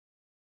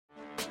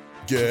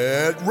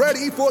Get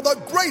ready for the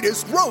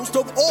greatest roast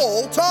of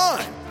all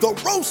time, the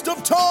Roast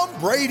of Tom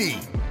Brady,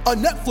 a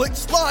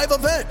Netflix live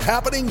event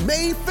happening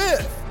May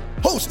 5th.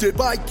 Hosted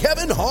by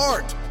Kevin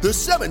Hart, the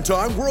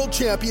 7-time world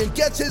champion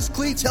gets his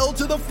cleats held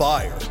to the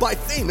fire by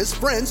famous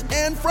friends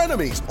and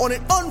frenemies on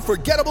an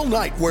unforgettable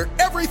night where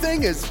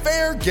everything is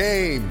fair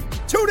game.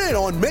 Tune in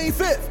on May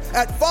 5th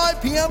at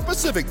 5 p.m.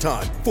 Pacific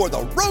time for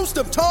the Roast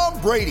of Tom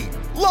Brady,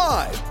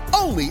 live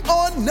only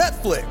on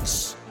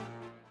Netflix.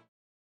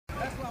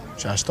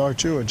 Should I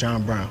start you or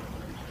John Brown?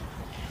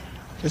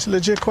 It's a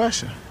legit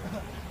question.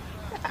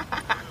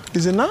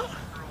 Is it not?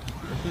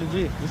 It's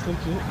legit. It's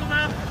legit.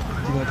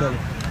 What you gonna tell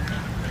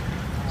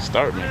him?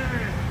 Start me.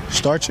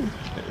 Start you?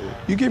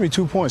 You give me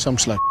 2 points, I'm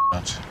slapping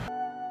out you.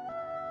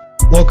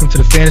 Welcome to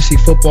the Fantasy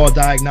Football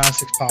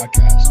Diagnostics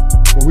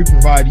Podcast, where we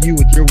provide you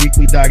with your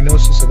weekly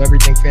diagnosis of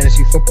everything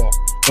fantasy football.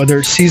 Whether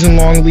it's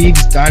season-long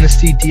leagues,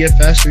 dynasty,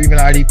 DFS, or even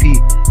IDP,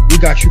 we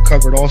got you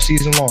covered all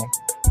season long.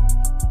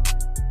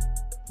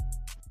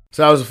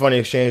 So that was a funny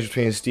exchange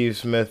between Steve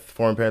Smith,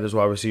 former Panthers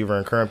wide receiver,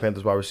 and current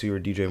Panthers wide receiver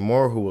DJ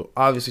Moore, who we'll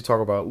obviously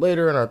talk about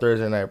later in our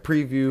Thursday night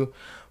preview.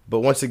 But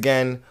once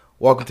again,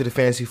 welcome to the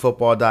Fantasy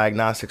Football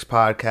Diagnostics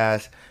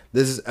Podcast.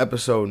 This is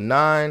episode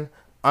 9.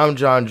 I'm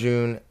John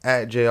June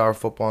at JR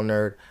Football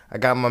Nerd. I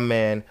got my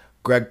man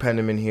Greg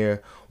Penniman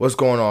here. What's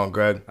going on,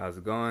 Greg? How's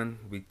it going?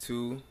 Week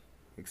 2.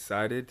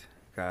 Excited.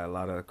 Got a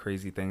lot of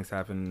crazy things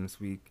happening this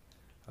week.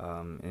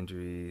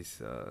 Injuries,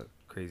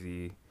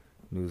 crazy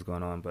news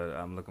going on, but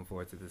I'm looking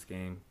forward to this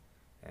game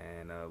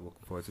and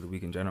looking forward to the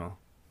week in general.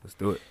 Let's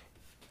do it.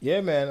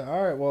 Yeah, man.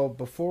 All right. Well,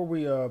 before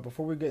we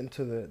get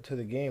into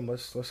the game,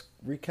 let's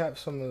recap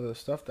some of the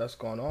stuff that's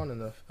gone on in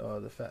the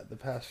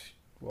past,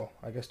 well,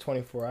 I guess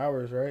 24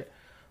 hours, right?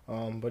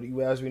 But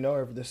as we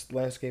know, this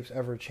landscape's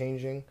ever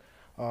changing.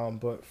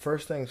 But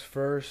first things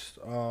first,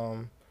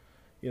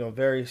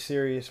 very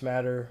serious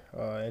matter.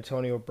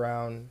 Antonio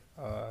Brown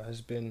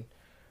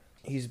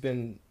he's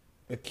been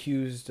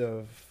accused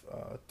of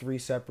 3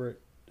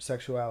 separate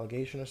sexual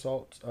allegations.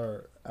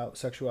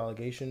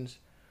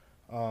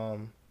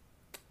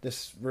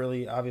 This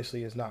really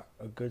obviously is not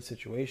a good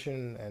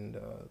situation, and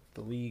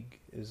the league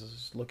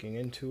is looking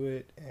into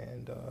it.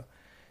 And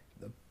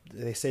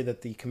they say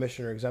that the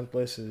commissioner exempt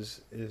list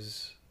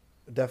is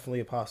definitely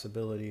a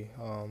possibility.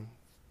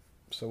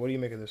 So what do you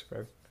make of this,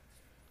 Greg?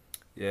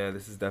 Yeah,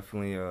 this is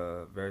definitely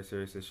a very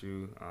serious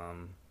issue.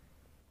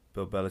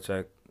 Bill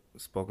Belichick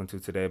spoken to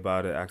today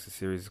about it, asked a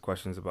series of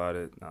questions about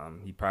it.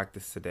 He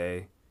practiced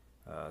today.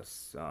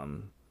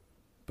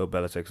 Bill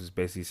Belichick was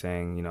basically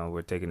saying,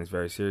 we're taking this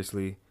very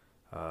seriously.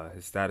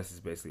 His status is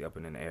basically up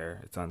in the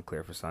air. It's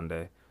unclear for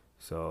Sunday.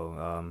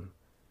 So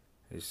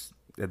it's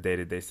a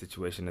day-to-day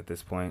situation at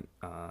this point.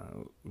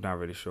 Not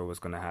really sure what's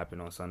going to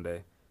happen on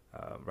Sunday.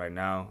 Right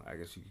now, I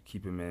guess you could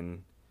keep him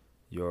in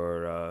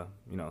your,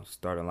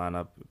 starting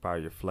lineup,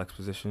 probably your flex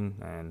position,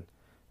 and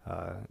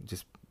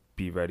just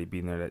be ready,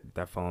 be near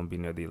that phone, be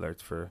near the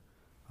alerts for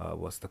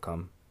what's to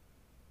come.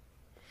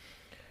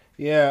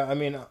 Yeah, I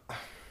mean,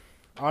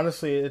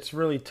 honestly, it's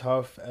really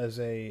tough as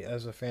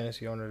a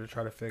fantasy owner to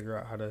try to figure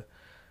out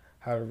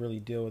how to really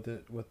deal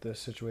with this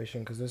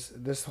situation, because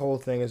this whole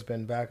thing has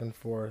been back and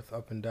forth,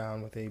 up and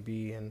down with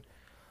AB, and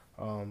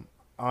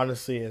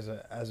honestly, as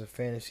a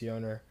fantasy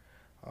owner,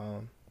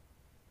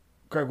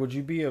 Greg, would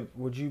you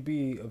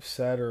be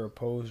upset or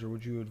opposed, or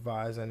would you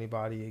advise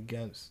anybody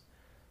against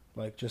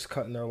just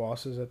cutting their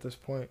losses at this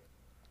point?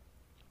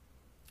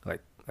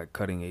 Like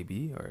cutting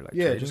AB or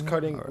just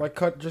cutting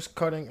because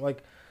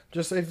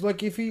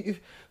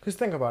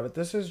think about it,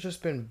 this has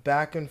just been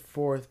back and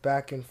forth,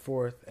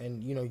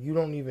 and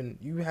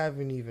you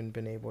haven't even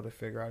been able to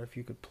figure out if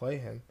you could play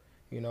him,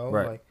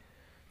 right.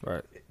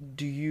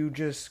 Do you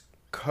just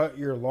cut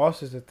your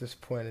losses at this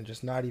point and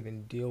just not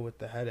even deal with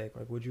the headache?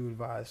 Would you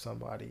advise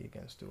somebody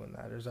against doing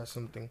that, or is that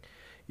something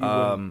you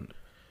wouldn't?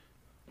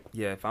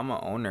 Yeah, if I'm an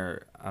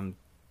owner, I'm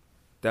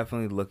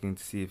definitely looking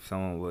to see if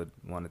someone would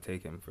want to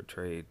take him for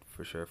trade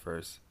for sure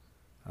first.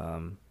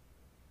 I'm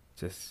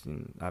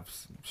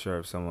sure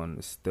if someone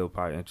is still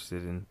probably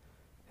interested in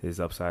his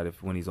upside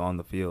when he's on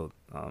the field.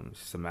 It's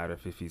just a matter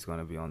of if he's going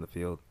to be on the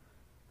field.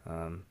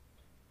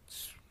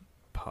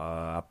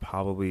 I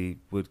probably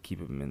would keep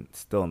him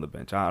still on the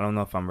bench. I don't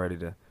know if I'm ready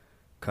to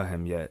cut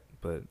him yet,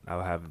 but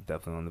I'll have him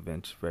definitely on the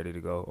bench ready to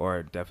go,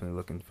 or definitely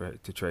looking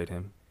to trade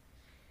him.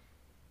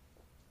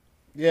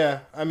 Yeah,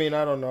 I mean,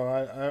 I don't know.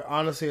 I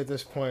honestly, at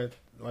this point,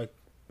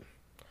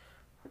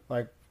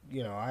 I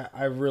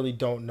really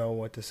don't know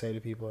what to say to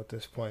people at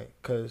this point,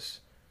 because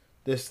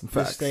this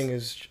thing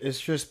it's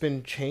just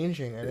been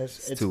changing, and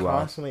it's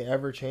constantly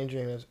ever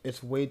changing.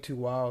 It's way too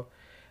wild.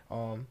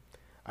 I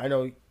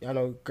know,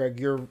 Greg,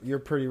 you're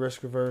pretty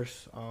risk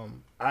averse.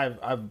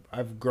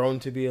 I've grown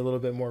to be a little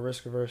bit more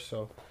risk averse,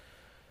 so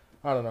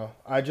I don't know.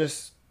 I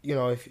just,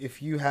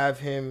 if you have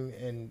him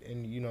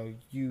and you're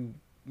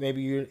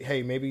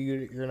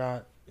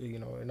not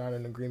you're not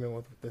in agreement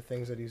with the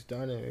things that he's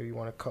done, and maybe you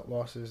want to cut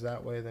losses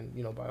that way, then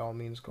by all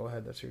means go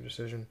ahead. That's your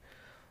decision.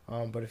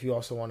 But if you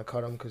also want to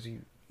cut him because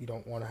you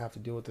don't want to have to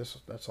deal with this,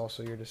 that's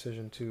also your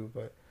decision too.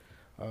 But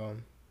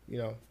You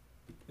know,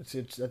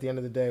 it's at the end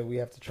of the day, we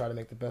have to try to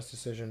make the best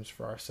decisions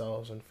for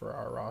ourselves and for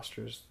our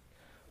rosters.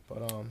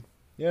 But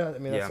yeah, I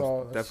mean, that's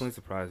all. Definitely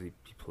surprised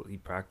he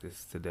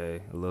practiced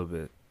today a little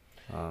bit.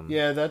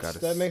 Yeah,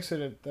 that makes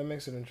it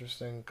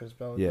interesting because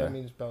that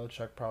means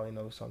Belichick probably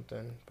knows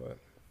something. But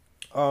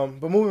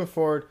moving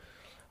forward,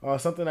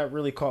 something that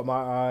really caught my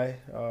eye,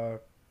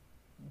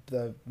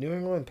 the New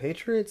England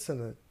Patriots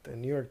and the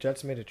New York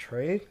Jets made a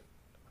trade.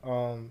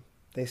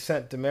 They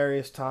sent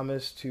Demaryius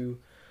Thomas to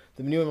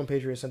the New England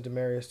Patriots sent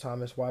Demaryius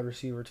Thomas, wide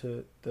receiver,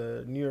 to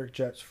the New York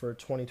Jets for a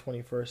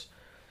 2021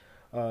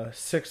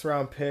 sixth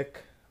round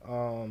pick.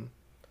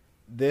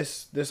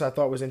 This I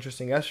thought was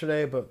interesting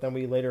yesterday, but then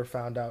we later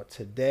found out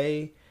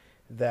today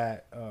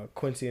that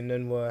Quincy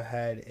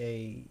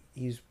Enunwa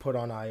he's put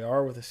on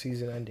IR with a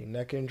season-ending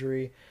neck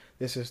injury.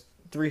 This is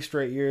 3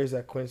 straight years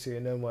that Quincy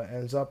Enunwa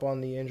ends up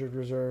on the injured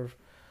reserve,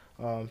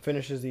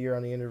 finishes the year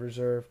on the injured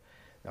reserve.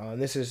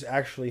 And this is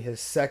actually his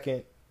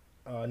second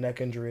neck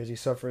injury, as he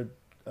suffered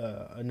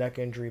a neck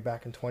injury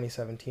back in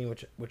 2017,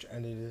 which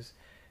ended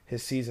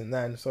his season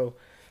then. So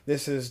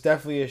this is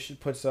definitely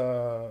puts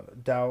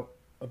doubt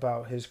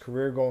about his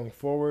career going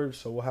forward.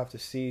 So we'll have to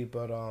see.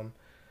 But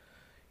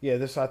yeah,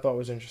 this I thought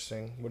was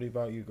interesting. What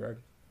about you, Greg?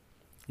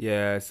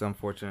 Yeah, it's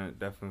unfortunate,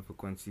 definitely for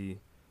Quincy.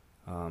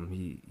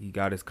 He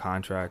got his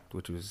contract,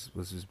 which was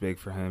big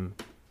for him,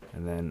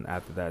 and then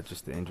after that,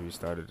 just the injury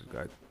started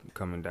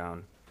coming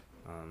down.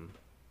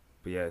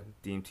 But yeah,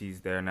 DMT's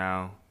there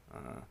now.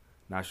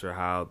 Not sure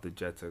how the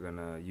Jets are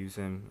gonna use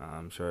him.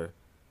 I'm sure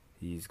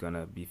he's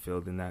gonna be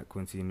filled in that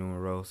Quincy Enunwa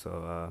role.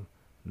 So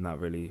I'm not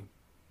really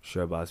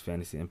sure about his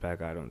fantasy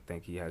impact. I don't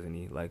think he has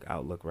any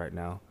outlook right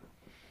now.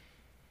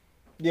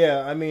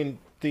 Yeah, I mean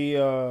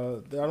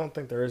I don't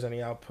think there is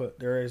any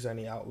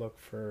outlook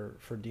for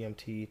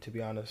DMT, to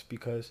be honest,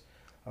 because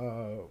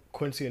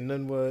Quincy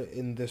Enunwa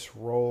in this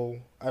role,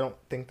 I don't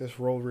think this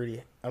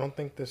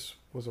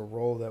was a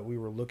role that we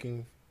were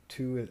looking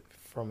to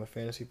from a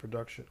fantasy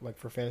production,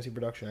 for fantasy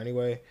production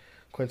anyway.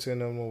 Quincy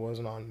Enunwa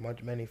wasn't on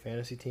many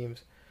fantasy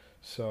teams,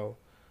 so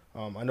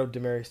I know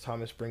Demaryius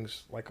Thomas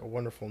brings a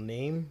wonderful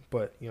name,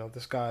 but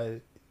this guy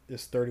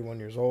is 31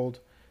 years old.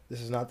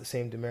 This is not the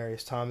same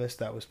Demaryius Thomas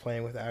that was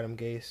playing with Adam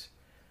Gase.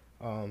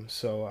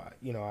 So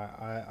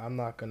I'm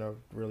not gonna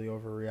really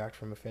overreact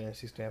from a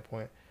fantasy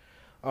standpoint.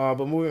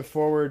 But moving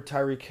forward,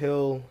 Tyreek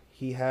Hill,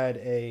 he had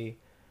a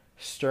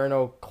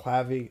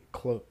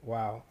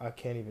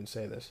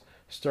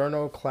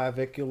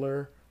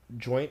sternoclavicular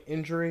joint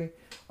injury.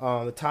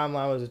 The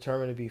timeline was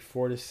determined to be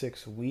 4 to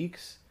 6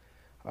 weeks.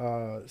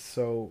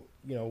 So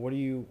what do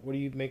you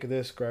make of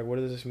this, Greg? What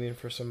does this mean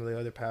for some of the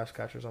other pass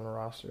catchers on the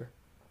roster?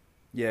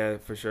 Yeah,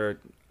 for sure,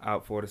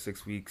 out 4 to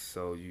 6 weeks.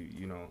 So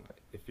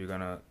if you're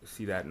gonna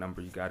see that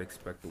number, you gotta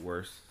expect the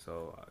worst.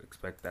 So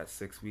expect that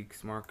 6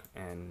 weeks mark,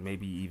 and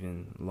maybe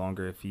even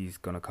longer if he's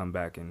gonna come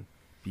back and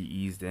be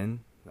eased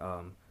in.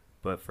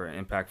 But for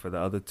impact for the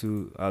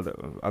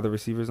other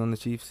receivers on the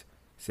Chiefs,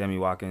 Sammy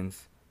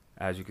Watkins,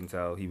 as you can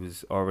tell, he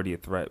was already a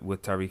threat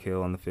with Tyreek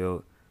Hill on the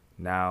field.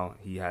 Now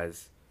he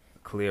has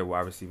clear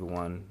wide receiver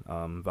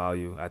 1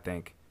 value, I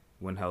think,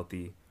 when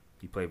healthy.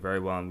 He played very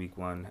well in week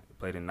 1,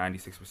 played in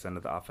 96%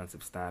 of the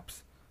offensive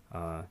snaps.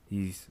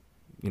 He's,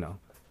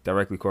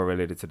 directly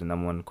correlated to the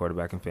number 1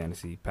 quarterback in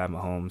fantasy, Pat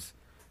Mahomes.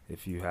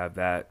 If you have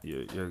that,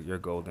 you're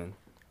golden.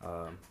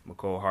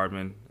 Mecole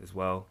Hardman as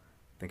well,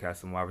 I think has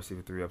some wide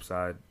receiver 3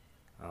 upside.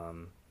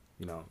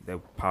 They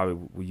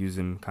probably will use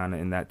him kind of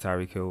in that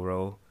Tyreek Hill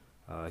role.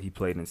 He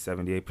played in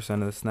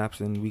 78% of the snaps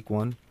in week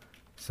 1.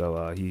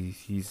 So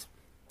he's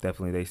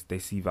definitely, they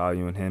see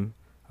value in him.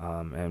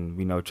 And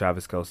we know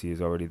Travis Kelce is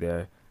already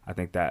there. I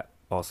think that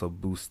also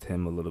boosts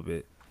him a little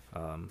bit,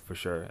 for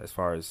sure, as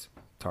far as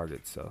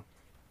targets. So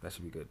that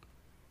should be good.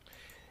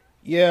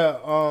 Yeah,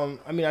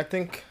 I mean, I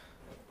think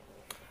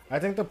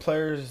the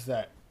players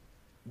that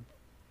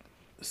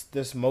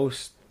this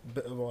most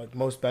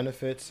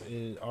benefits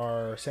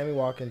are Sammy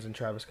Watkins and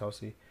Travis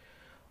Kelce.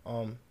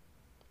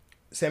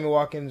 Sammy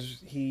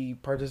Watkins, he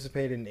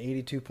participated in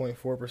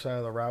 82.4%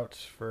 of the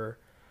routes for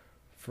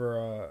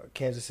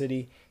Kansas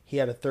City. He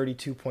had a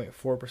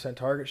 32.4%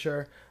 target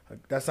share.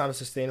 That's not a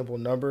sustainable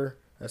number.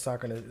 That's not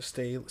going to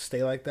stay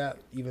like that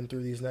even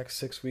through these next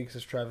 6 weeks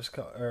as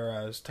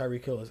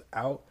Tyreek Hill is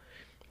out.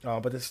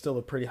 But it's still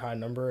a pretty high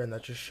number, and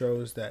that just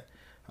shows that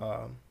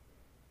Pat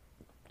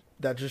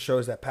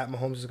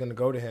Mahomes is going to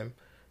go to him.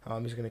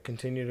 He's going to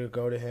continue to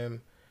go to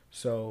him.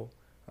 So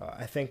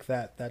I think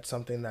that's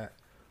something that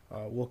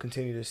we'll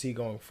continue to see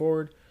going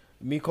forward.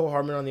 Mecole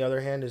Hardman, on the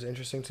other hand, is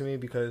interesting to me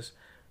because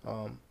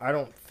I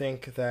don't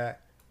think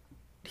that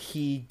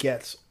he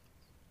gets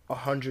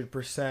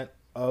 100%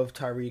 of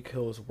Tyreek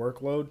Hill's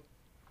workload.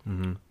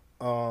 Mm-hmm.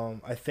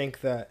 I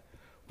think that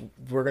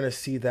we're going to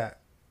see that.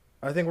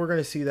 I think we're going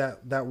to see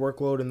that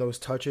workload and those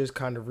touches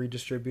kind of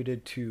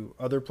redistributed to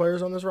other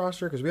players on this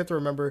roster, because we have to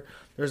remember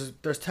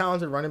there's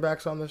talented running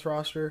backs on this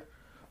roster.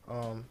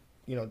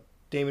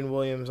 Damon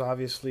Williams,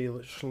 obviously,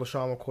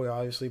 LaShawn McCoy,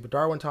 obviously, but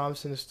Darwin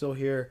Thompson is still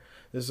here.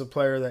 This is a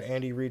player that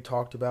Andy Reid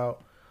talked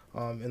about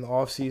in the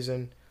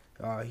offseason.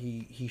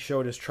 He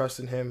showed his trust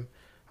in him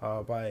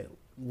by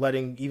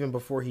letting, even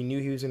before he knew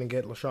he was going to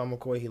get LaShawn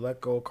McCoy, he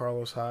let go of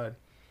Carlos Hyde.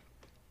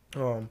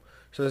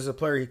 So this is a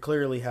player he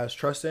clearly has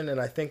trust in, and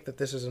I think that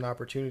this is an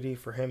opportunity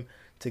for him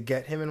to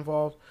get him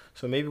involved.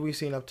 So maybe we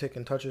see an uptick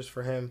in touches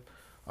for him.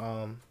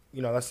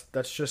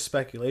 That's just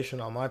speculation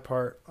on my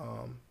part.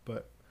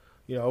 But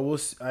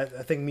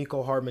I think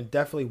Mecole Hardman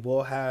definitely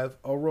will have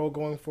a role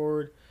going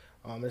forward.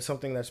 It's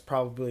something that's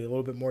probably a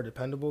little bit more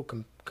dependable,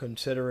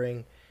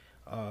 considering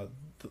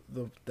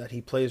that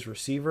he plays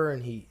receiver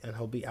and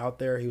he'll be out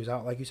there. He was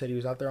out, like you said, he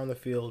was out there on the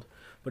field,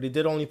 but he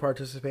did only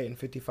participate in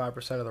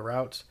 55% of the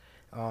routes.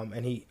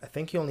 I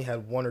think he only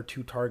had 1 or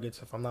 2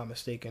 targets, if I'm not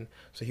mistaken.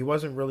 So he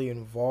wasn't really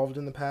involved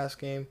in the pass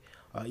game,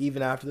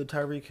 even after the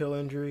Tyreek Hill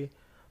injury.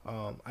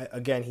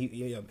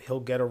 He'll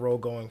get a role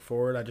going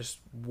forward. I just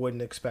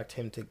wouldn't expect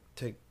him to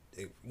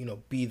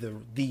be the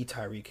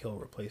Tyreek Hill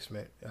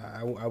replacement.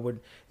 I would,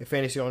 if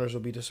fantasy owners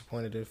will be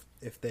disappointed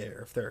if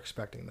they're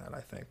expecting that.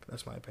 I think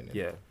that's my opinion.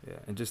 Yeah.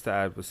 And just to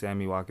add with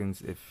Sammy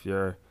Watkins, if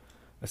you're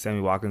a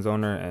Sammy Watkins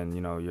owner and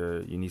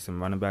you need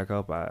some running back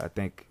help, I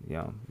think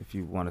if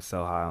you want to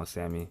sell high on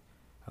Sammy,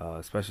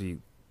 especially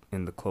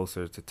in the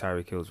closer to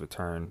Tyreek Hill's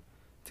return,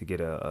 to get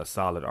a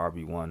solid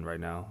RB1 right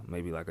now,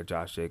 maybe like a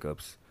Josh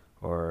Jacobs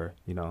or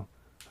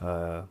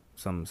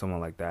someone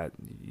like that,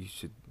 you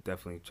should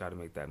definitely try to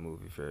make that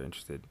move if you're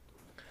interested.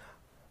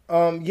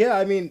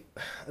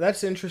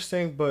 That's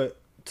interesting,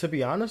 but to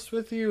be honest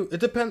with you,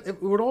 it depends.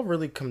 It would all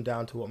really come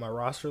down to what my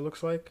roster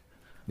looks like.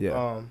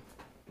 Yeah.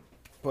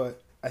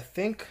 But I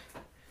think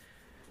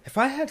if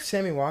I had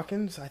Sammy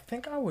Watkins, I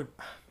think I would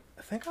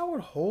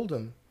hold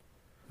him.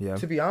 Yeah.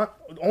 To be honest,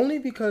 only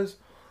because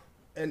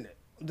he's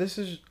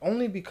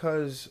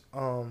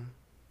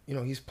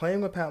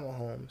playing with Pat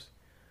Mahomes.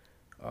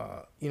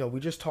 We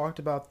just talked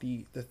about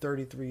the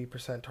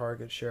 33%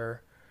 target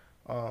share,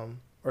 or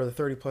the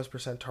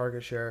 30+%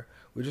 target share.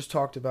 We just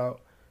talked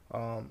about,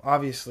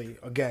 obviously,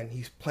 again,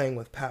 he's playing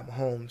with Pat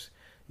Mahomes.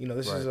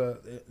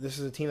 This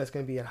is a team that's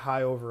going to be at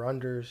high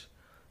over-unders.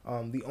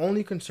 The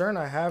only concern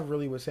I have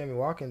really with Sammy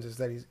Watkins is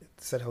that he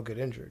said he'll get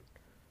injured.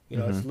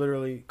 It's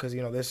literally because,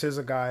 this is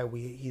a guy,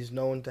 he's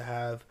known to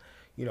have,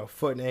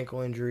 foot and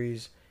ankle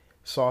injuries,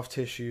 soft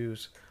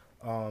tissues.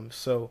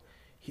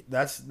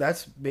 That's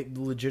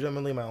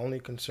legitimately my only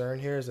concern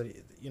here is that,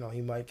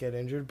 he might get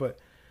injured. But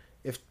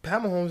if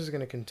Pat Mahomes is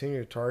going to continue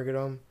to target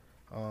him,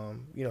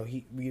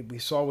 we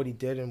saw what he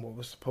did in what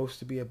was supposed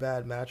to be a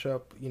bad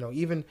matchup.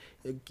 Even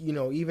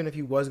if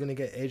he was going to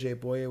get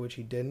AJ Boye, which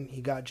he didn't, he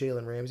got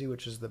Jalen Ramsey,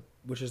 which is the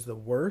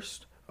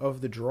worst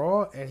of the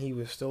draw, and he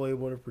was still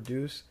able to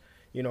produce,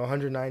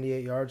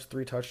 198 yards,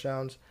 3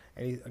 touchdowns,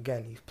 and he's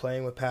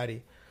playing with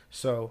Patty.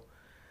 So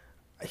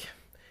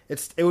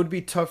it would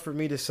be tough for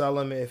me to sell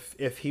him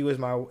if he was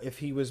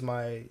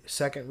my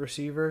second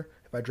receiver.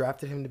 If I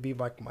drafted him to be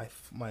like my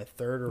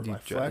third or my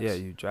flex,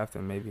 you draft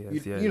him maybe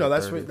as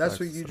that's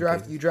what you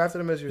draft. You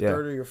drafted him as your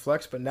third or your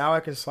flex, but now I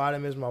can slide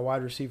him as my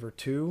wide receiver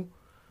 2,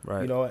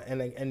 right?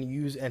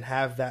 And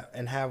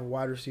have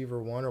wide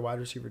receiver 1 or wide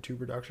receiver 2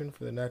 production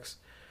for the next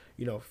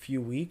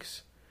few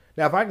weeks.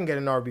 Now, if I can get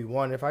an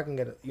RB1, if I can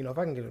get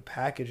a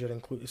package that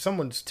includes, if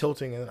someone's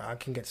tilting and I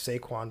can get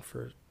Saquon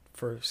for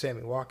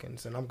Sammy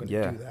Watkins, then I'm going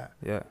to do that.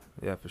 Yeah,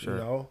 for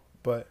sure.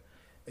 But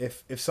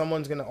if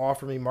someone's going to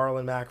offer me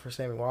Marlon Mack for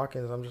Sammy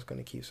Watkins, I'm just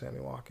going to keep Sammy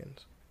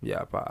Watkins.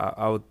 Yeah, but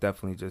I would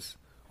definitely just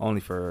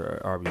only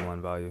for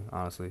RB1 value,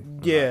 honestly.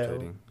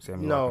 Sammy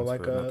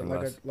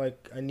Watkins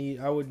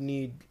I would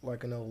need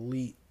like an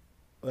elite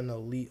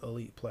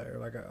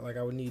player.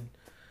 I would need,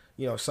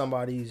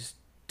 somebody's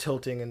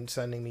tilting and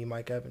sending me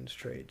Mike Evans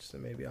trades. So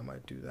maybe I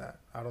might do that.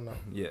 I don't know.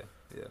 Yeah.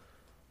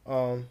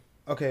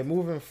 Okay,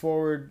 moving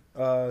forward,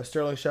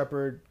 Sterling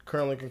Shepard,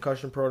 currently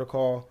concussion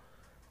protocol.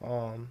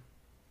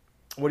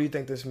 What do you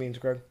think this means,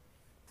 Greg?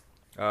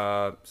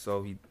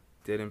 So he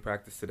didn't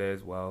practice today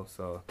as well,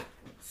 so the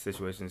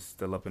situation is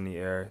still up in the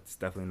air. It's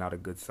definitely not a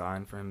good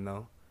sign for him,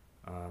 though.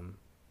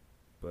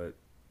 But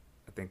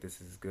I think this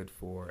is good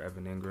for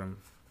Evan Ingram.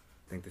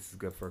 I think this is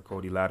good for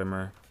Cody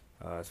Latimer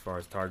as far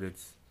as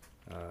targets.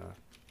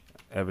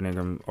 Evan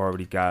Ingram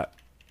already got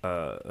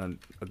a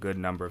good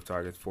number of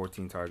targets,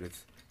 14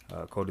 targets.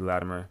 Cody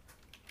Latimer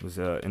was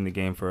in the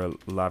game for a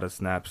lot of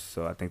snaps,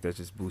 so I think that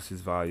just boosts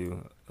his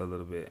value a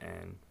little bit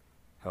and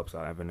helps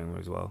out Evan Ingram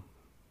as well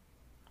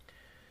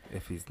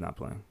if he's not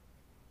playing.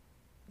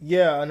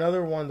 Yeah,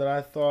 another sign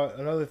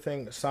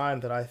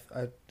that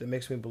that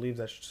makes me believe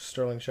that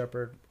Sterling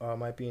Shepard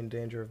might be in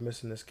danger of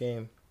missing this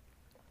game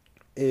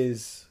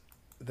is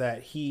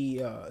that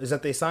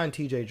they signed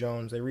T.J.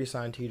 Jones. They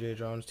re-signed T.J.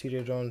 Jones.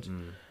 T.J. Jones,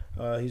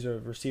 he's a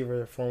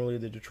receiver formerly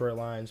of the Detroit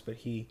Lions, but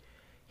he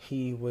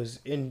was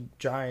in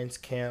Giants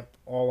camp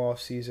all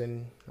off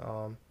season.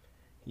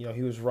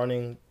 He was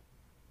running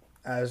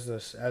as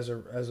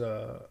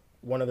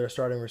one of their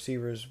starting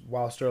receivers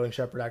while Sterling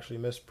Shepard actually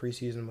missed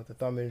preseason with a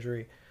thumb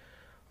injury.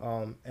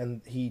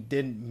 And he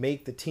didn't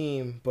make the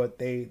team, but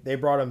they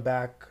brought him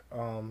back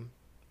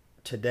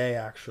today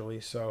actually.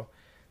 So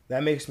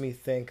that makes me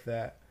think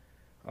that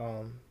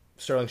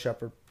Sterling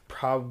Shepard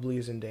probably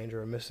is in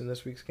danger of missing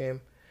this week's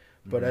game.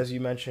 But as you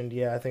mentioned,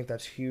 I think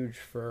that's huge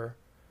for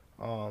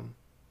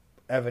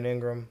Evan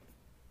Ingram.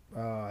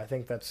 I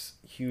think that's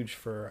huge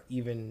for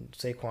even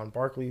Saquon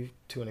Barkley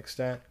to an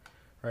extent,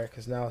 right?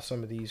 Because now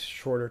some of these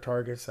shorter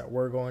targets that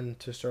were going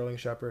to Sterling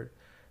Shepard,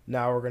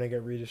 now we're going to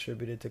get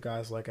redistributed to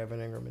guys like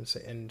Evan Ingram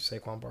and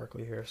Saquon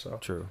Barkley here. So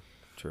True.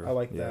 I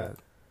like that.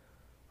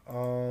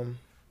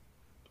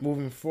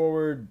 Moving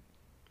forward,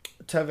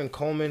 Tevin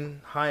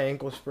Coleman, high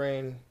ankle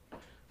sprain.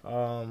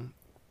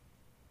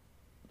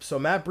 So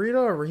Matt Breida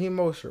or Raheem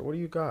Mostert, what do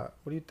you got?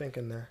 What are you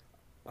thinking there?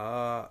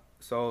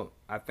 So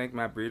I think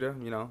Matt Breida,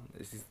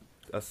 is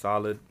a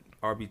solid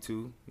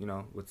RB2,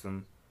 with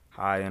some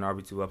high-end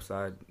RB2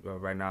 upside.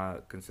 Right now, I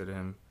consider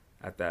him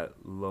at that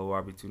low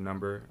RB2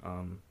 number.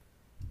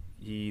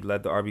 He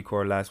led the RB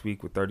core last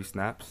week with 30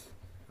 snaps.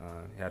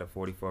 He had a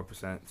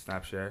 44%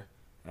 snap share,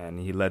 and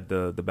he led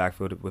the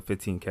backfield with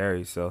 15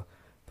 carries. So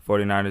the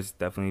 49ers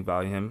definitely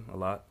value him a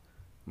lot.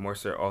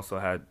 Mostert also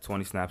had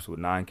 20 snaps with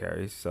 9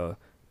 carries, so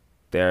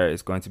there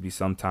is going to be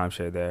some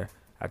timeshare there.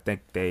 I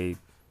think they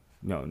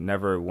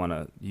never want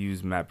to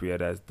use Matt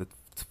Breida as the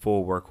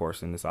full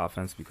workhorse in this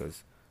offense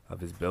because of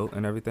his build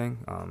and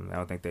everything. I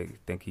don't think they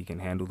think he can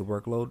handle the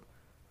workload.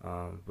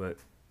 But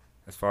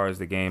as far as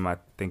the game, I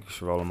think you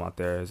should roll him out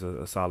there as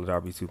a solid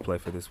RB2 play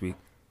for this week.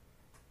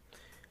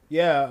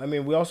 Yeah, I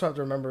mean, we also have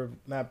to remember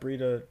Matt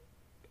Breida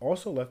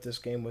also left this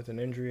game with an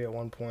injury at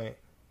one point.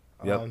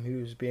 Yep. He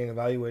was being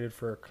evaluated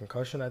for a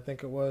concussion, I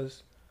think it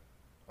was.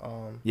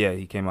 Yeah,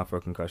 he came out for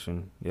a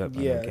concussion. Yep.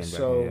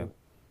 Yeah,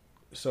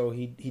 so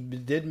he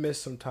did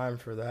miss some time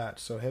for that.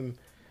 So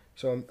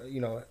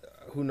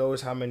who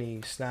knows how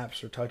many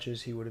snaps or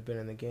touches he would have been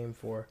in the game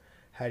for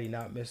had he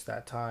not missed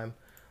that time.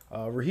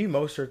 Raheem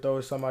Mostert, though,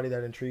 is somebody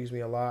that intrigues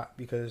me a lot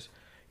because,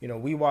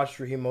 we watched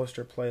Raheem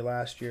Mostert play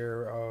last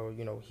year.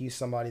 He's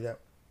somebody that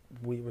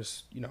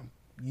was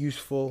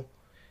useful.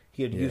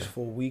 He had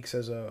useful weeks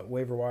as a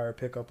waiver wire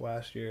pickup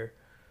last year.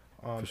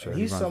 For sure.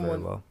 He's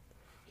someone. Well.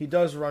 He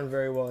does run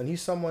very well, and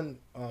he's someone.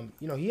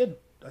 He had,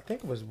 I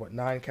think it was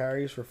 9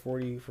 carries for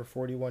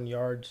 41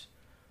 yards,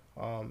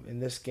 in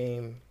this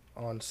game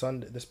on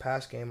Sunday. This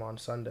past game on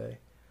Sunday,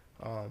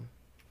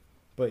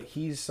 but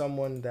he's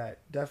someone that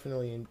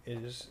definitely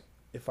is.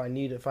 If I'm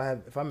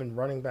in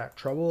running back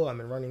trouble,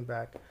 I'm in running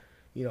back,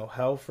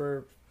 hell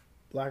for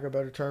lack of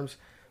better terms,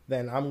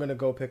 then I'm gonna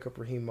go pick up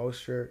Raheem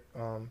Mostert.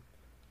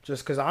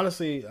 Just because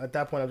honestly, at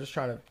that point, I'm just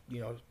trying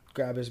to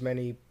grab as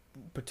many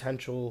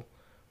potential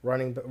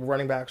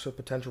running backs with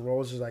potential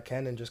roles as I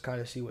can and just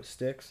kind of see what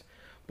sticks.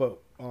 But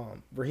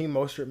Raheem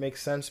Mostert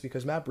makes sense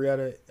because Matt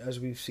Breida, as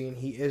we've seen,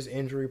 he is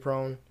injury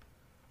prone.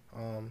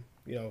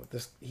 He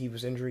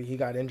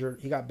got injured.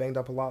 He got banged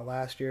up a lot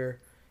last year.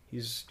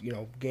 He's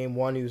game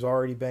 1 he was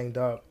already banged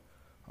up.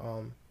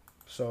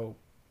 So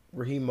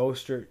Raheem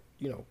Mostert,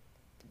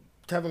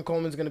 Tevin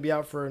Coleman's going to be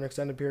out for an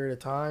extended period of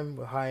time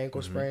with high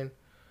ankle sprain.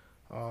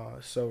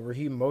 So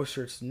Raheem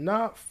Mostert's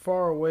not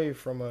far away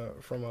from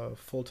a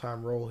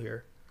full-time role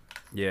here.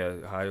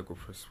 Yeah, high ankle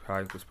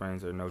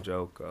sprains are no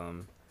joke.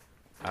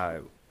 I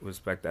would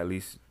expect at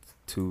least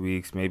 2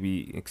 weeks,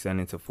 maybe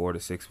extending to 4 to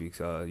 6 weeks.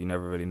 You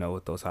never really know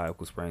with those high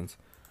ankle sprains.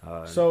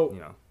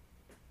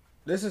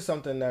 This is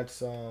something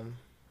that's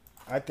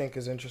I think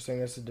is interesting.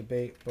 It's a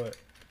debate, but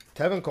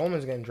Tevin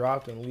Coleman's getting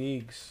dropped in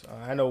leagues.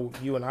 I know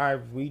you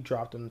and we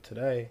dropped him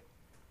today.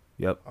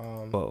 Yep.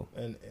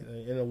 And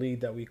in a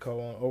league that we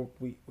co-own. Oh,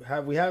 we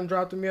haven't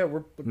dropped him yet.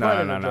 We're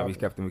no. We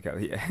kept him.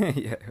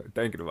 Yeah.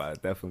 Thinking about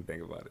it. Definitely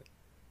thinking about it.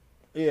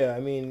 Yeah, I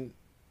mean,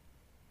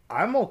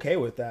 I'm okay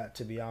with that,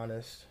 to be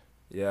honest.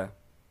 Yeah.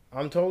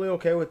 I'm totally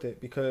okay with it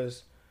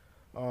because,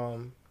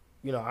 I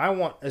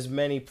want as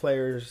many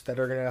players that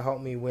are going to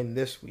help me win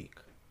this week.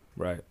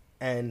 Right.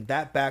 And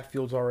that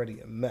backfield's already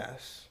a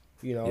mess,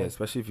 Yeah,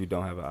 especially if you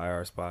don't have an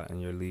IR spot in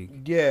your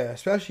league. Yeah,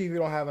 especially if you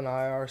don't have an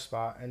IR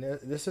spot. And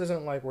this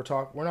isn't like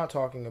we're not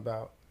talking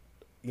about,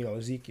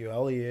 Ezekiel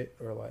Elliott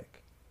or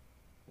like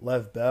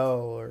Lev Bell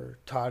or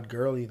Todd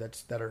Gurley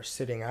that are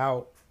sitting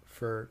out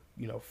for,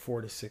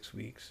 4 to 6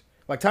 weeks.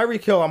 Like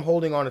Tyreek Hill, I'm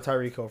holding on to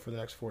Tyreek Hill for the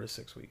next 4 to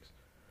 6 weeks.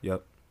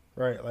 Yep.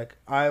 Right, like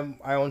I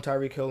own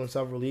Tyreek Hill in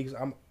several leagues.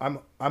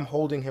 I'm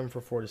holding him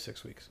for 4 to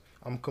 6 weeks.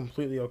 I'm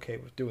completely okay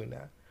with doing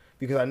that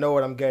because I know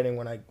what I'm getting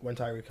when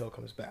Tyreek Hill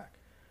comes back.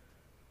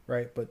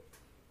 Right, but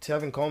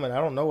Tevin Coleman, I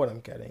don't know what I'm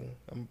getting.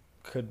 I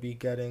could be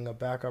getting a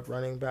backup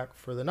running back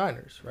for the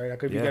Niners. Right, I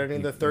could be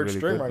getting the third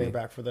string running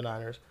back for the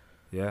Niners.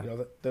 Yeah.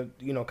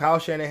 Kyle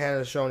Shanahan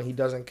has shown he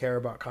doesn't care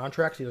about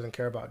contracts. He doesn't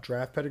care about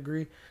draft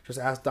pedigree. Just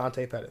ask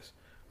Dante Pettis.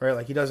 Right,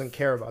 like he doesn't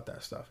care about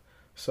that stuff.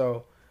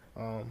 So.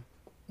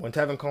 When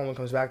Tevin Coleman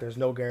comes back, there's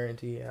no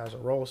guarantee he has a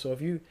role. So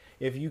if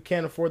you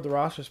can't afford the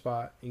roster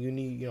spot, you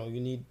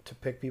need to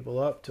pick people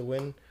up to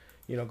win.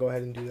 Go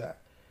ahead and do that.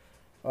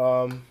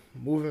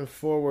 Moving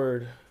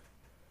forward,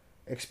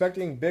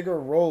 expecting bigger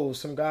roles,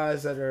 some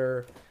guys that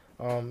are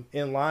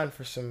in line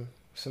for some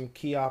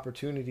key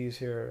opportunities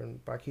here.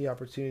 And by key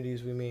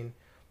opportunities, we mean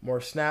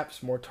more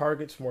snaps, more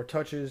targets, more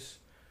touches.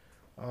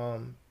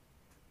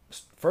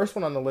 First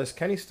one on the list,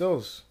 Kenny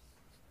Stills.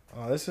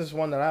 This is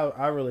one that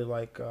I really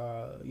like.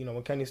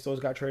 When Kenny Stills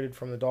got traded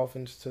from the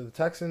Dolphins to the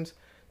Texans,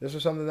 this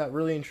was something that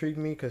really intrigued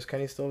me because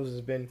Kenny Stills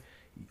has been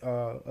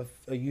a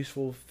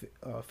useful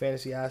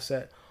fantasy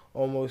asset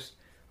almost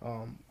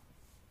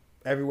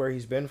everywhere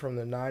he's been, from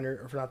the Niners,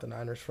 or not the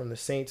Niners, from the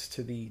Saints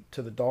to the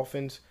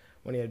Dolphins.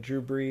 When he had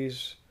Drew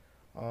Brees,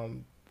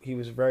 he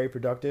was very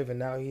productive, and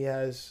now he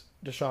has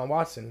Deshaun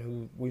Watson,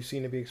 who we've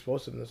seen to be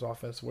explosive in this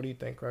offense. What do you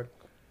think, Greg?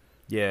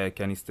 Yeah,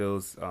 Kenny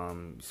Stills,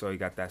 so he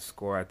got that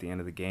score at the end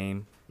of the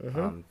game.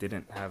 Mm-hmm.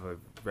 Didn't have a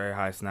very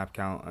high snap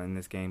count in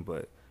this game,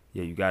 but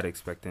yeah, you got to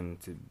expect him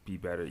to be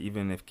better.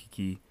 Even if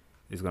Kiki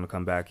is going to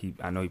come back,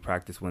 I know he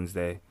practiced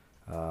Wednesday,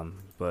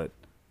 but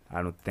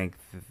I don't think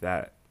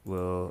that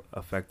will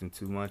affect him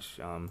too much.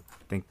 I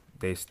think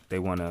they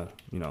want to,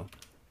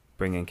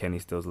 bring in Kenny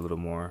Stills a little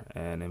more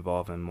and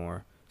involve him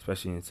more,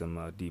 especially in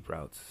some deep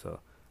routes. So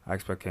I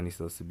expect Kenny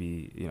Stills to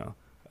be,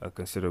 a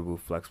considerable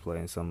flex play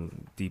in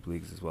some deep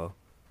leagues as well.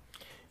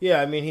 Yeah,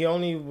 I mean, he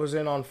only was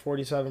in on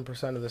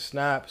 47% of the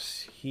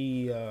snaps.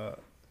 He ran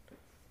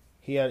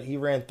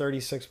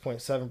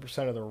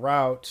 36.7% of the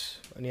routes,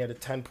 and he had a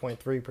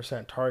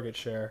 10.3% target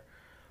share.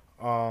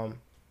 But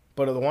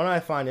the one I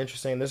find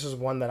interesting, this is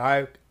one that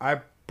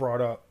I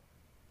brought up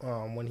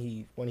when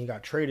he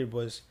got traded,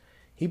 was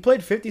he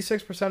played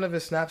 56% of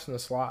his snaps in the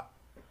slot,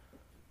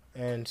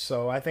 and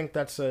so I think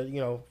that's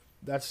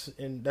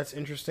that's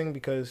interesting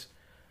because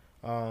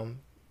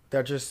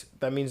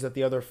that means that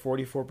the other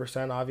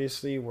 44%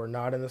 obviously were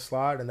not in the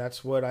slot, and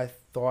that's what I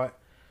thought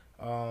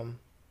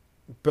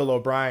Bill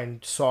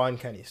O'Brien saw in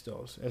Kenny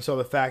Stills. And so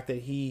the fact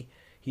that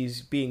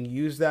he's being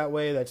used that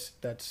way,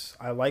 that's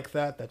I like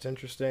that. That's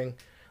interesting.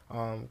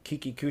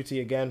 Kiki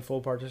Kuti, again,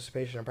 full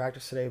participation in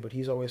practice today, but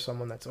he's always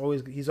someone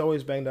he's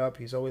always banged up.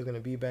 He's always going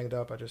to be banged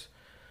up. I just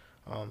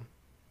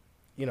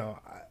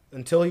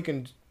until he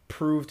can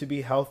prove to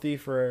be healthy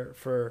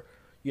for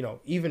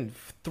even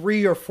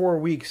 3 or 4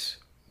 weeks,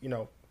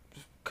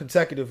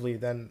 consecutively,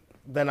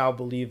 then I'll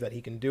believe that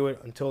he can do it.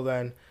 Until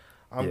then,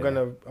 I'm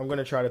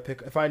gonna try to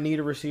pick. If I need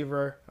a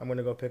receiver, I'm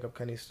gonna go pick up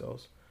Kenny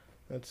Stills.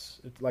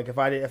 It's like if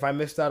I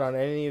missed out on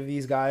any of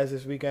these guys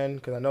this weekend,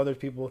 because I know there's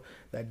people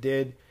that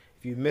did.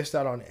 If you missed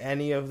out on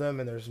any of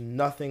them and there's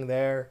nothing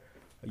there,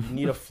 you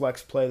need a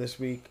flex play this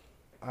week,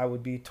 I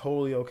would be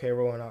totally okay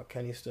rolling out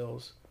Kenny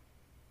Stills.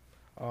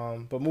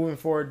 But moving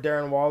forward,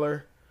 Darren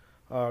Waller,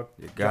 John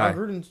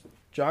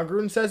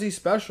Gruden says he's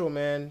special,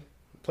 man.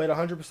 Played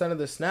 100% of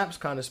the snaps,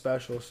 kind of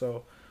special.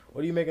 So,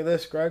 what do you make of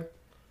this, Greg?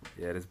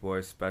 Yeah, this boy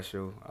is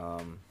special.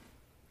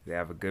 They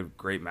have a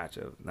great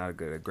matchup.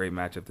 A great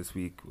matchup this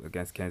week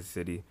against Kansas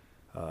City.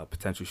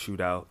 Potential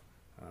shootout.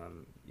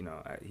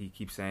 He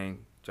keeps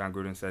saying, John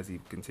Gruden says he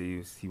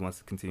wants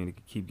to continue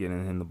to keep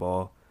getting him the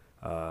ball.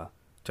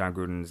 John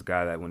Gruden is a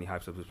guy that when he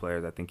hypes up his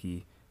players, I think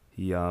he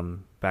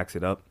backs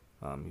it up.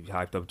 He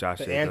hyped up Josh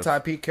Jacobs. The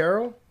anti-Pete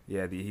Carroll?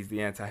 Yeah, he's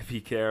the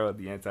anti-Pete Carroll,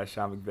 the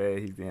anti-Sean McVay.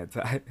 He's the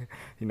anti,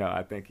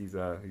 I think he's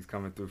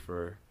coming through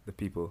for the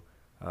people.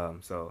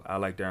 So I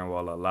like Darren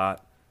Waller a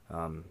lot.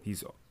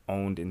 He's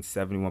owned in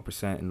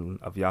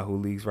 71% of Yahoo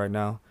leagues right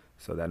now.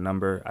 So that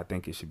number, I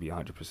think it should be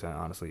 100%,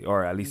 honestly,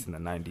 or at least in the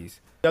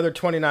 90s. The other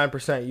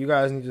 29%, you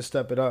guys need to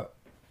step it up.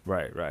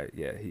 Right.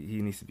 Yeah,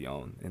 he needs to be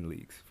owned in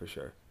leagues for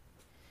sure.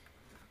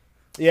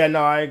 Yeah,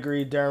 no, I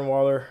agree. Darren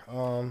Waller.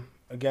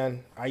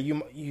 Again,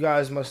 you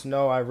guys must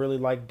know I really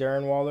like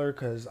Darren Waller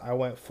because I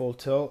went full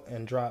tilt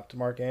and dropped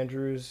Mark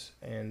Andrews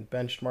and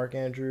benched Mark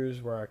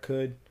Andrews where I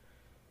could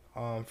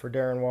for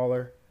Darren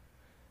Waller.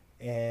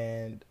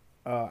 And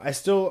I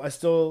still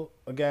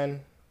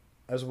again,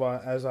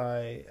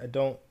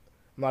 I'm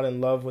not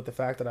in love with the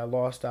fact that I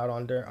lost out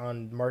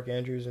on Mark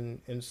Andrews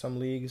in some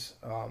leagues.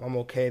 I'm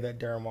okay that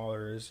Darren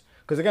Waller is,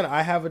 because again,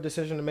 I have a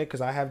decision to make because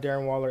I have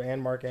Darren Waller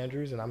and Mark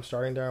Andrews, and I'm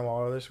starting Darren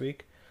Waller this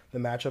week. The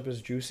matchup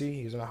is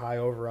juicy. He's in a high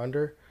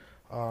over-under.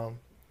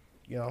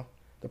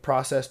 The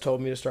process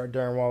told me to start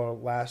Darren Waller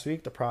last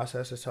week. The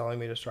process is telling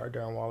me to start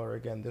Darren Waller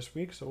again this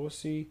week, so we'll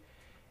see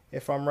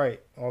if I'm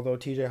right. Although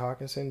T.J.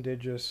 Hawkinson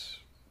did just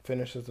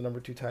finish as the number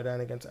 2 tight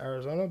end against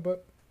Arizona,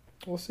 but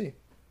we'll see.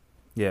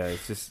 Yeah,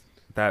 it's just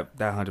that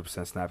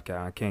 100% snap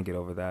count. I can't get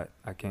over that.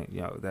 I can't.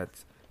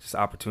 That's just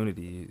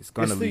opportunity. It's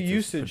going to lead to production.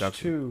 It's the usage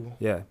too.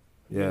 Yeah.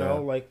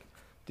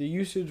 The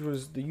usage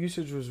was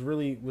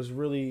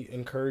really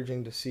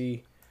encouraging to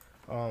see,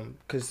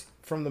 because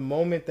from the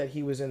moment that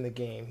he was in the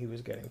game, he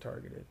was getting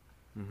targeted.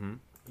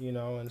 Mm-hmm.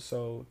 And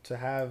so to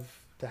have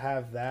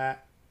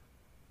that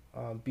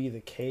be the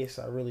case,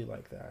 I really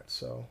like that.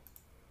 So,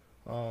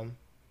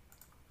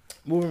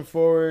 moving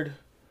forward,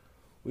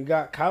 we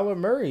got Kyler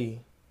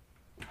Murray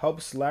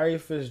helps Larry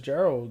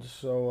Fitzgerald.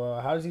 So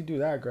how does he do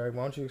that, Greg?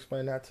 Why don't you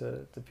explain that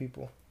to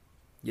people?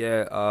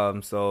 Yeah.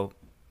 So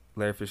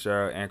Larry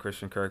Fitzgerald and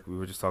Christian Kirk, we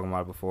were just talking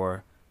about it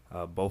before.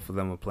 Both of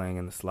them were playing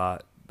in the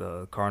slot.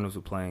 The Cardinals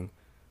were playing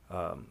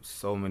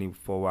so many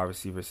 4 wide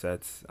receiver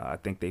sets. I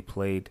think they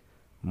played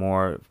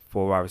more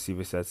 4 wide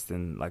receiver sets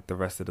than like the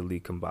rest of the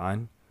league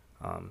combined.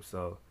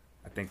 So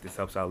I think this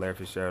helps out Larry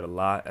Fitzgerald a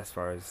lot as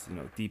far as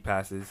deep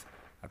passes.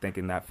 I think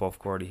in that fourth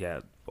quarter he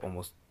had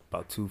almost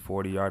about 2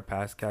 40-yard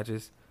pass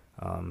catches,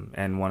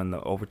 and one in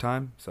the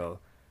overtime. So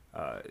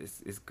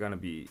it's gonna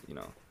be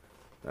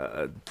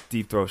a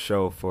deep throw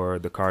show for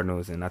the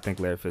Cardinals, and I think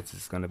Larry Fitz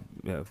is gonna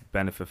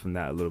benefit from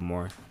that a little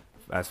more,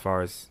 as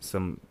far as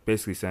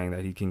basically saying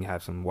that he can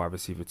have some wide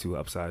receiver 2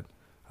 upside.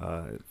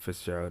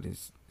 Fitzgerald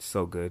is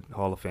so good,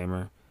 Hall of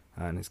Famer,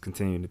 and is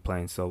continuing to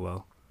playing so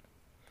well.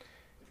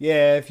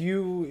 Yeah, if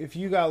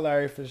you got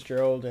Larry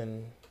Fitzgerald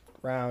in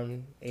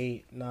round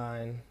 8,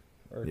 9,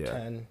 or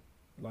 10,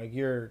 like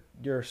you're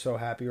so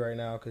happy right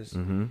now because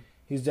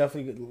he's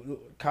definitely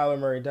Kyler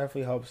Murray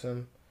definitely helps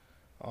him.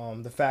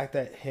 The fact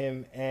that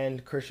him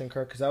and Christian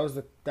Kirk, because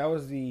that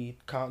was the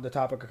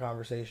topic of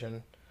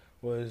conversation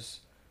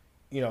was,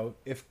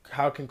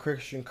 how can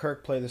Christian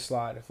Kirk play the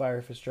slot if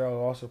Larry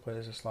Fitzgerald also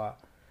plays the slot?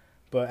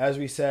 But as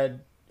we said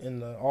in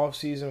the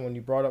offseason, when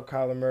you brought up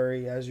Kyler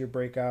Murray as your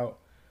breakout,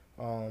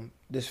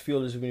 this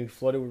field is going to be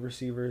flooded with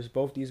receivers.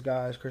 Both these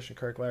guys, Christian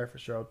Kirk, Larry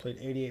Fitzgerald, played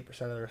 88%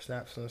 of their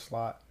snaps in the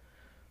slot.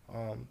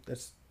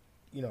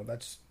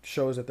 That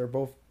shows that they're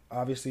both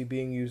obviously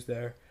being used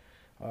there.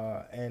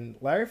 And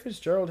Larry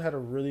Fitzgerald had a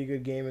really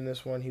good game in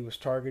this one. He was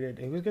targeted.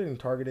 He was getting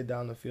targeted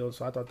down the field,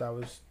 so I thought that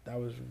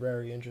was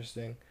very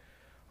interesting.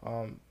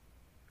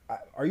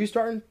 Are you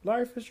starting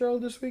Larry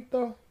Fitzgerald this week,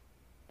 though?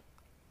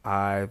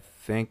 I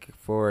think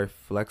for a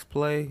flex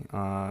play,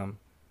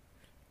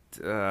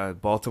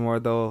 Baltimore,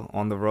 though,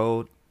 on the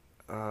road,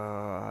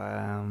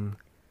 I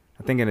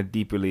think in a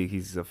deeper league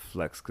he's a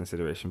flex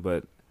consideration,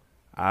 but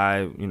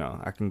I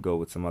can go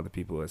with some other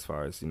people as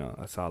far as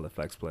a solid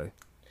flex play.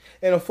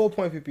 In a full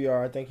point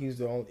PPR, I think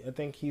he's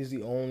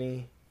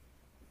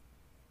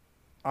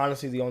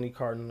honestly the only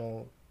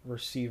Cardinal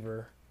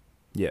receiver.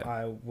 Yeah,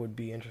 I would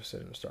be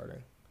interested in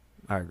starting.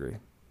 I agree,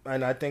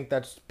 and I think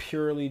that's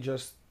purely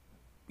just,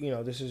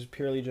 this is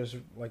purely just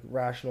like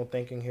rational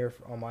thinking here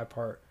on my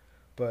part,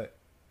 but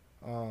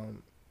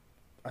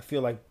I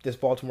feel like this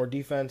Baltimore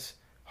defense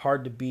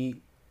hard to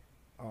beat.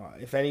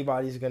 If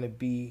anybody's going to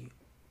be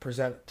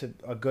present to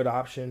a good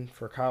option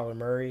for Kyler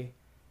Murray,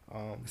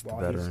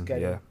 while he's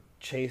getting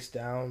chased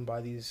down by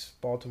these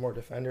Baltimore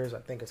defenders, I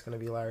think it's going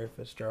to be Larry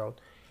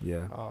Fitzgerald.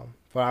 Yeah.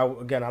 But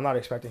I'm not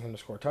expecting him to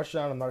score a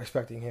touchdown. I'm not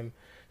expecting him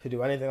to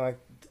do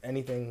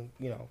anything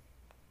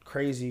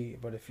crazy.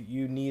 But if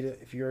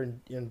you're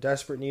in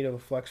desperate need of a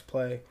flex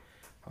play,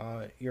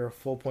 you're a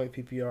full point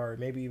PPR,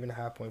 maybe even a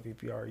half point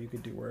PPR, you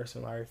could do worse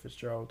than Larry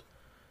Fitzgerald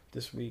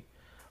this week.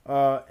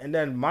 And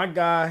then my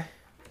guy,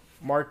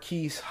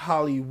 Marquise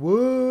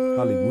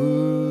Hollywood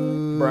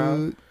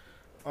Brown.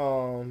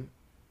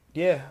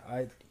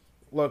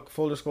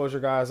 Full disclosure,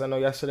 guys, I know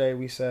yesterday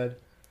we said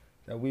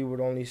that we would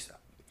only.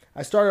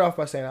 I started off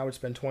by saying I would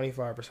spend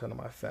 25% of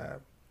my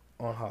fab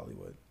on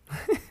Hollywood,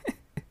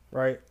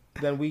 right?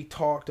 Then we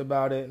talked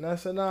about it, and I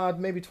said,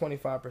 maybe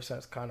 25%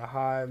 is kind of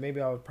high.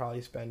 Maybe I would probably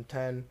spend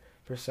 10%,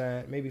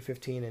 maybe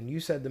 15%. And you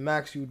said the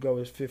max you would go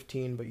is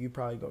 15%, but you'd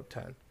probably go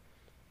 10%.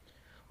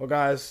 Well,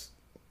 guys,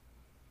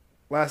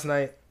 last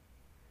night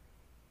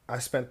I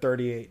spent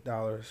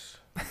 $38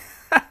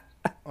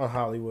 on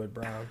Hollywood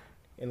Brown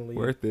in the league.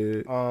 Worth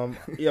it.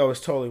 It was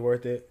totally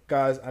worth it.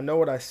 Guys, I know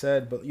what I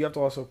said, but you have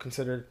to also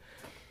consider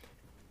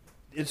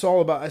it's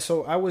all about.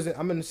 So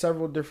I'm in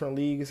several different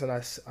leagues, and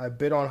I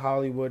bid on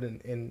Hollywood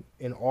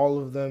in all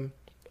of them,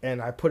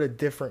 and I put a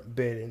different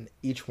bid in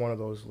each one of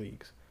those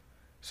leagues.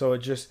 So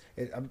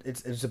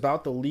it's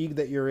about the league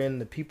that you're in,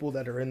 the people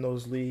that are in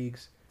those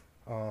leagues.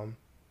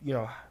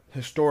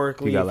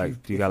 Historically, do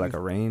you got a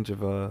range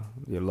of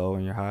your low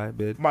and your high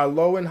bid? My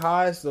low and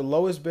highs. The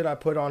lowest bid I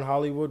put on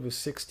Hollywood was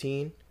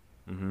 16.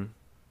 Mm-hmm.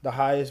 The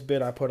highest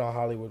bid I put on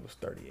Hollywood was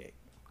 38.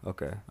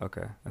 Okay,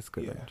 that's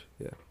good range.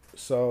 Yeah.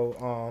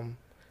 So,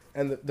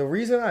 and the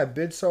reason I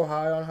bid so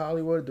high on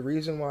Hollywood, the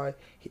reason why,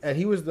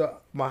 he was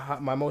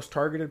my most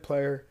targeted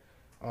player,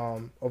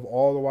 of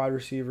all the wide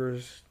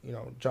receivers.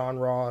 John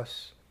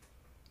Ross,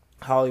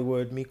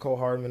 Hollywood, Mecole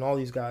Hardman, all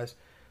these guys,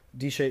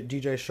 DJ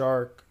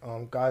Chark,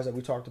 guys that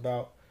we talked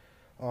about.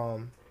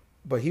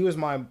 But he was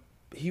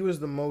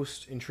the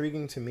most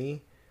intriguing to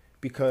me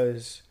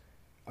because,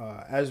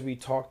 as we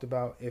talked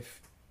about,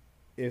 if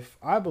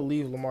I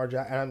believe Lamar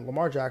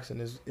Jackson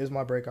is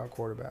my breakout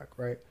quarterback,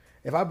 right?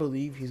 If I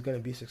believe he's going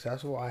to be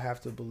successful, I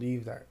have to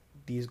believe that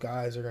these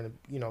guys are going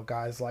to,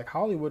 guys like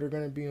Hollywood are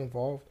going to be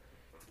involved.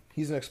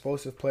 He's an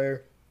explosive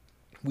player.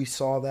 We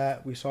saw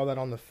that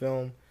on the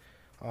film.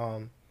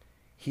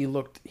 He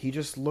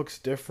just looks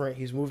different.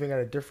 He's moving at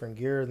a different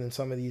gear than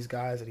some of these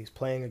guys that he's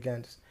playing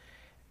against.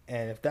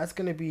 And if that's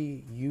going to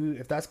be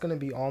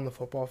on the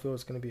football field,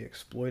 it's going to be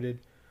exploited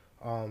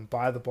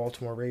by the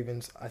Baltimore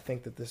Ravens. I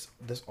think that this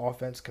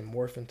offense can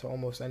morph into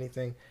almost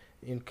anything,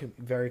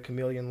 very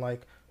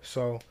chameleon-like.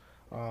 So,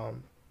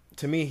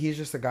 to me, he's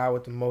just the guy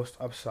with the most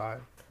upside.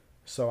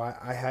 So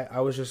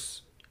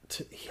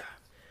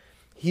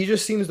he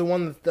just seems the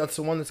one that's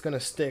going to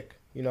stick.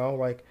 We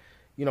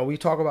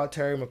talk about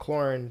Terry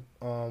McLaurin.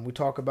 We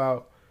talk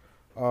about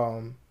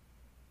Terry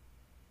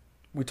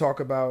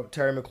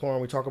McLaurin.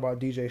 We talk about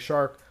DJ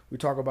Chark. We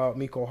talk about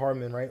Mecole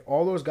Hardman. Right,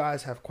 all those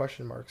guys have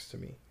question marks to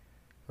me.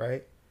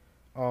 Right,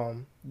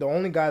 The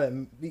only guy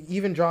that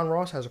even John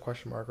Ross has a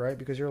question mark, right?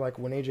 Because you're like,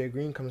 when AJ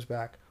Green comes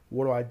back,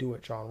 what do I do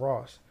with John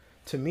Ross?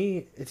 To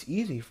me, it's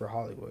easy for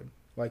Hollywood.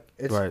 Like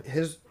it's Right.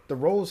 the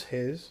role's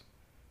his,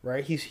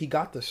 right? He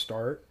got the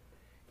start.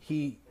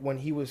 When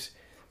he was,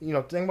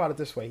 think about it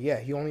this way. Yeah,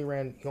 he only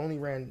ran. He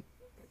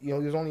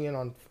was only in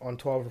on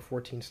 12 or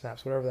 14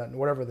 snaps,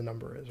 whatever the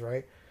number is,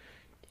 right?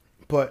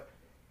 But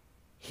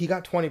he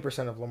got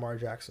 20% of Lamar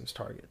Jackson's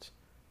targets,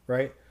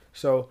 right?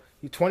 So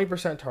he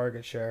 20%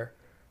 target share.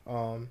 He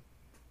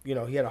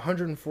had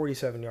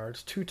 147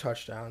 yards, 2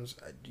 touchdowns.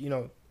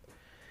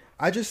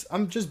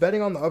 I'm just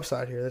betting on the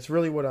upside here. That's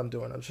really what I'm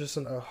doing. I'm just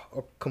a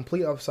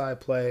complete upside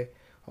play.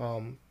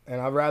 And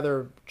I'd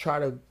rather try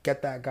to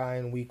get that guy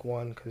in week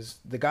 1 because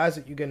the guys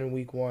that you get in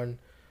week 1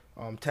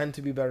 tend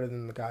to be better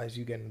than the guys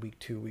you get in week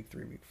 2, week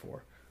 3, week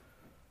 4.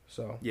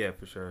 So Yeah,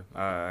 for sure.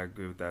 I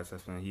agree with that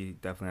assessment. He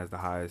definitely has the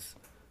highest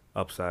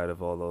upside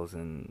of all those,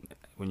 and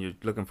when you're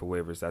looking for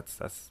waivers,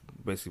 that's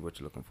basically what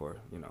you're looking for,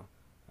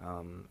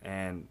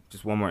 And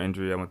just one more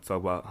injury I want to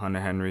talk about: Hunter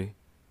Henry.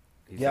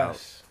 He's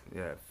yes,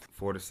 out,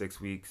 4 to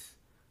 6 weeks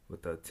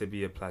with a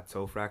tibia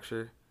plateau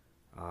fracture.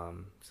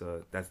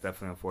 So that's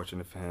definitely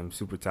unfortunate for him.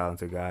 Super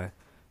talented guy.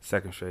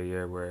 Second straight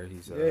year where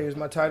he's he was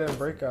my tight end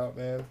breakout,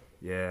 man.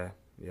 Yeah,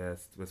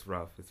 it's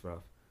rough.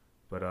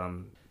 But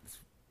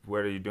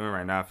what are you doing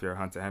right now if you're a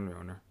Hunter Henry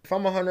owner? If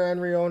I'm a Hunter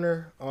Henry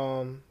owner,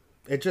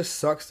 it just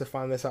sucks to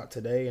find this out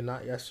today and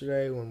not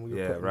yesterday when we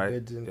were putting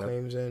bids and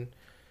claims in.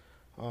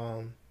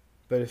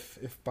 But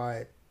if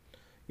by,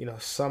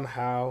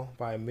 somehow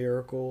by a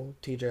miracle,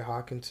 T.J.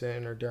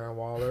 Hawkinson or Darren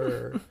Waller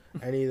or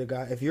any of the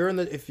guys, if you're in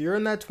that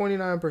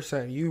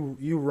 29%,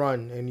 you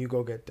run and you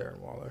go get Darren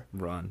Waller.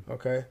 Run.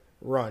 Okay,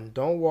 run.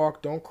 Don't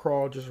walk. Don't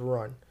crawl. Just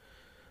run.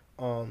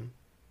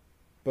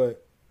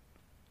 But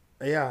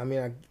yeah, I mean,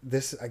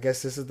 I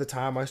guess this is the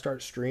time I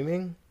start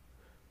streaming,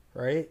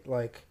 right?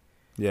 Like,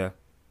 yeah.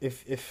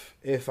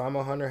 If I'm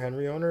a Hunter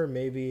Henry owner,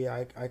 maybe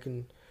I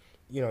can,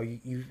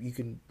 you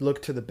can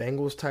look to the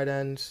Bengals tight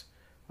ends.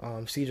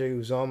 CJ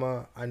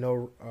Uzoma, I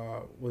know,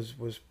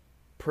 was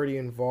pretty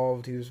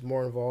involved. He was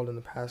more involved in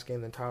the pass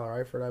game than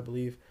Tyler Eifert, I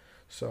believe.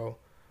 So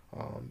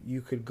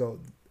you could go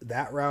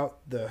that route.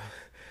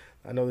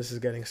 I know this is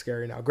getting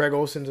scary now. Greg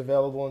Olsen's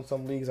available in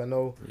some leagues. I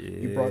know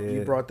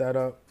you brought that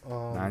up.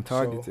 9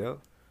 targets, so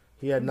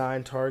he had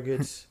 9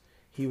 targets.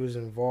 He was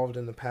involved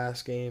in the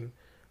pass game.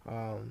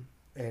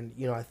 And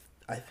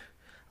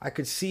I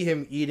could see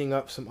him eating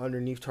up some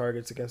underneath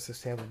targets against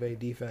this Tampa Bay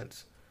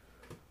defense.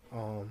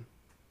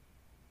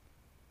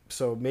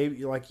 So maybe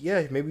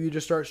you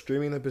just start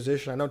streaming the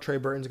position. I know Trey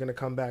Burton's going to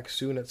come back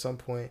soon at some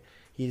point.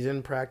 He's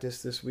in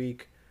practice this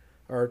week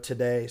or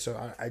today,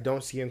 so I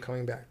don't see him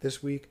coming back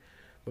this week.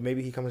 But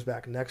maybe he comes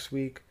back next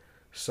week.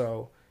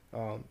 So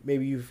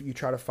maybe you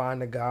try to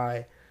find a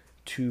guy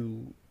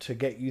to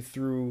get you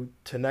through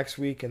to next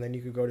week, and then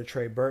you could go to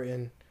Trey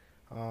Burton.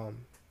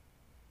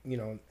 We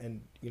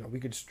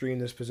could stream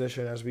this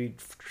position as we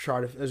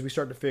start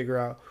to figure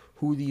out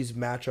who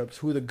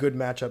the good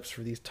matchups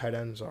for these tight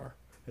ends are.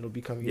 It'll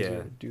become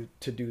easier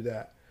to do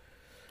that.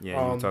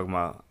 Yeah, you were talking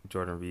about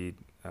Jordan Reed.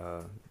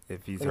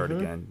 If he's hurt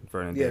again,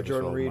 Vernon Davis. Yeah,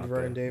 Jordan Reed,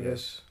 Vernon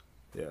Davis.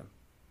 Yeah.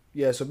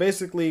 Yeah, so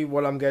basically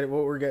what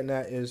we're getting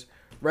at is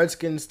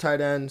Redskins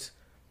tight ends,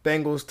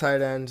 Bengals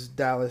tight ends,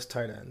 Dallas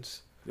tight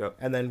ends. Yep.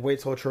 And then wait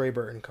till Trey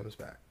Burton comes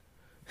back.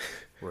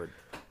 Word.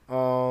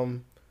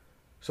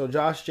 So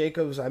Josh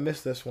Jacobs, I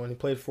missed this one. He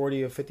played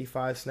 40 of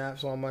 55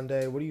 snaps on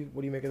Monday. What do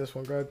you make of this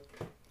one, Greg?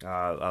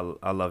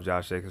 I love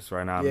Josh Jacobs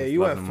right now. Yeah, you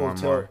went full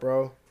tilt,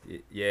 bro.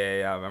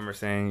 Yeah. I remember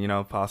saying,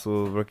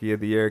 possible rookie of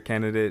the year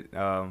candidate.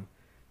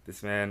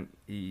 This man,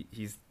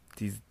 he's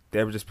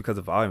there just because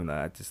of volume.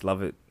 I just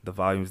love it. The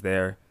volume's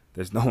there.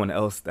 There's no one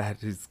else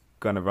that is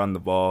gonna run the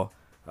ball.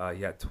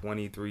 He had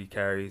 23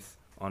 carries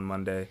on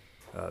Monday.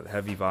 The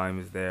heavy volume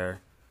is there.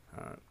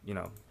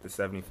 The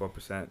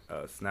 74%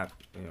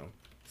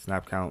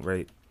 snap count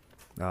rate.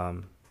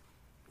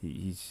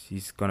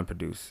 He's gonna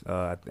produce.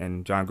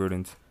 And John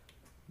Gruden's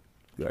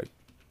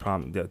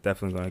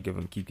definitely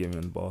gonna keep giving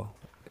him the ball.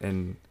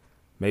 And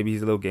maybe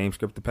he's a little game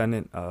script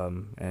dependent.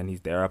 And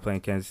he's there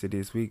playing Kansas City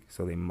this week,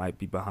 so they might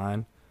be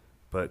behind.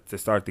 But to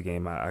start the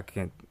game, I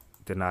can't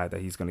deny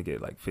that he's gonna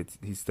get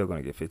he's still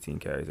gonna get 15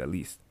 carries at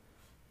least.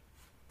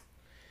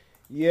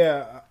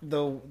 Yeah,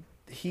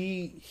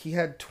 he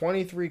had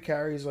 23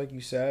 carries, like you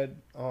said.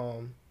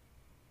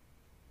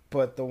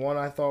 But the one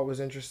I thought was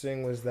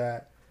interesting was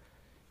that,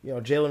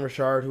 Jalen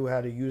Richard, who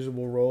had a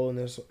usable role on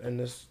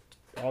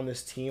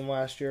this team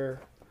last year,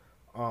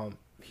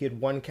 he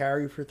had 1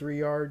 carry for 3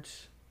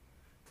 yards.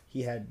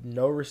 He had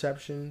no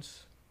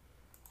receptions.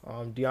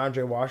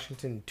 DeAndre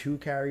Washington, 2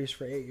 carries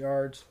for 8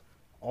 yards,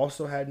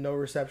 also had no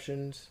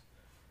receptions.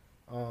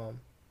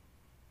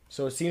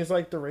 So it seems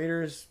like the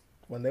Raiders,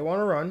 when they want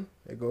to run,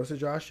 it goes to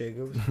Josh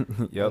Jacobs.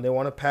 Yep. When they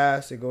want to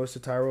pass, it goes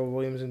to Tyrell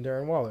Williams and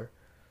Darren Waller.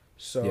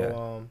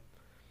 So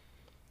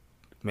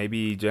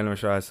maybe Jalen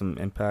Richard has some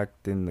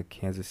impact in the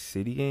Kansas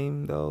City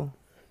game, though.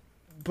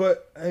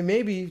 But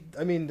maybe,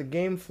 I mean, the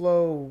game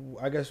flow,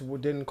 I guess,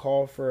 didn't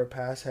call for a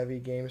pass-heavy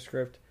game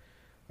script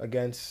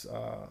against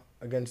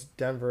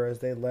Denver as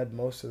they led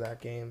most of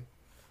that game.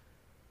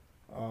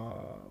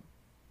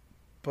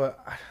 But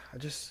I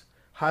just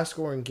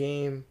high-scoring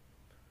game.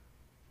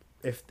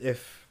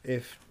 If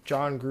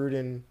John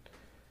Gruden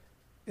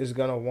is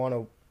gonna want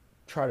to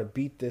try to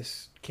beat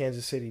this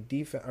Kansas City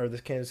defense or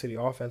this Kansas City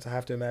offense, I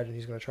have to imagine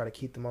he's gonna try to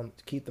keep them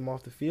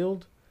off the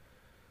field.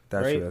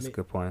 That's right? true. That's a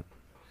good point.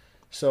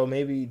 So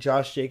maybe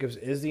Josh Jacobs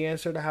is the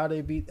answer to how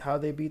they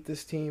beat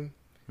this team.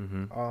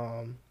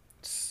 Mm-hmm.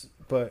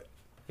 But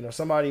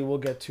somebody we'll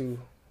get to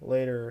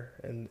later,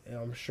 and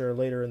I'm sure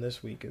later in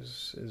this week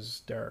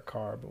is Derek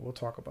Carr. But we'll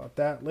talk about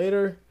that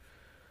later.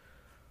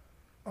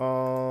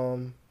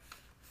 What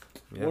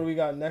do we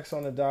got next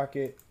on the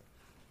docket? I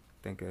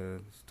think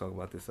let's talk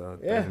about this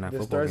Thursday night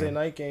football Thursday game.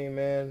 Night game,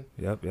 man.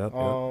 Yep.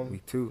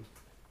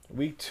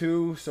 Week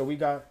 2. So we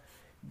got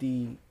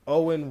the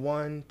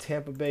 0-1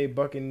 Tampa Bay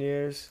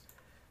Buccaneers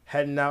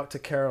heading out to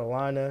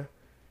Carolina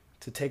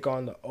to take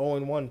on the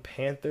 0-1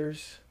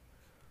 Panthers.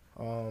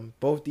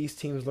 Both these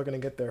teams looking to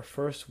get their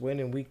first win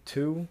in week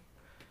 2.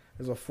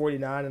 There's a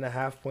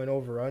 49.5 point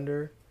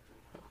over/under.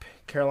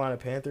 Carolina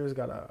Panthers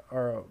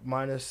are a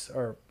minus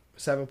or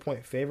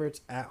 7-point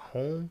favorites at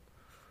home.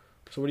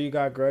 So what do you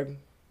got, Greg?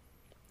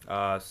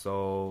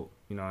 So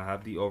I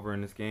have the over in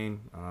this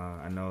game.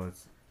 I know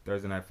it's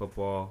Thursday Night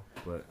Football,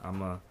 but I'm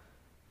gonna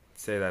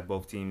say that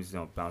both teams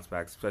bounce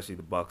back, especially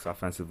the Bucs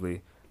offensively.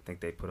 I think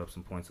they put up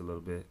some points a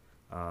little bit,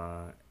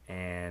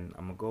 and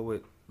I'm gonna go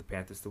with the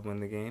Panthers to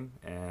win the game,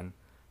 and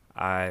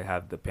I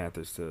have the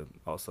Panthers to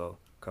also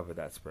cover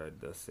that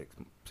spread, the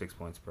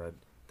 6-point spread.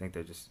 I think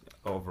they're just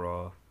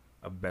overall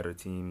a better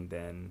team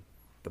than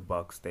the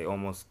Bucs. They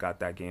almost got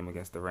that game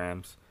against the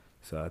Rams,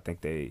 so I think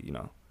they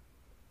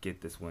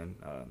get this win.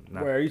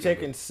 Where are you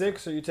taking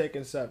 6 or are you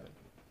taking 7?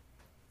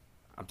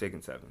 I'm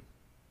taking 7.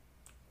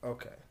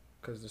 Okay,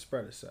 because the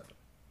spread is 7.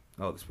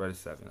 Oh, the spread is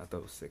 7. I thought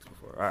it was 6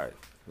 before. All right,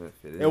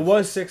 it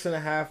was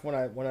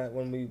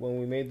 6.5 when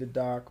we made the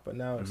doc, but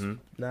now it's 7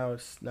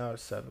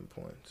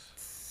 points.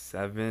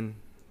 7.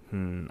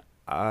 I'm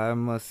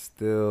gonna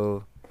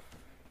still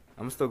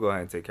go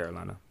ahead and take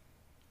Carolina.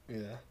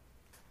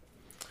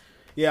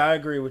 Yeah, I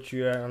agree with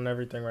you on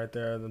everything right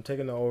there. I'm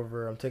taking the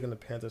over. I'm taking the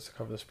Panthers to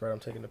cover the spread. I'm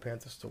taking the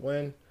Panthers to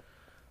win.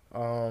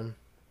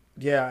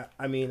 Yeah,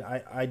 I mean,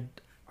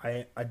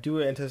 I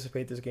do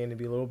anticipate this game to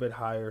be a little bit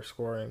higher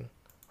scoring.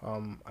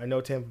 I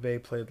know Tampa Bay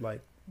played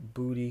like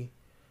booty.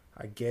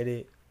 I get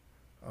it.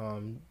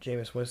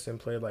 Jameis Winston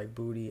played like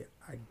booty.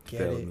 I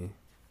get it. Me.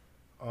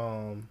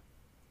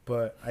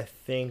 But I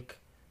think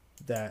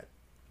that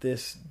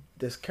this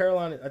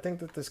Carolina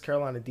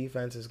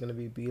defense is going to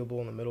be beatable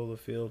in the middle of the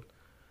field.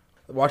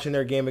 Watching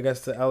their game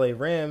against the LA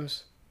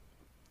Rams,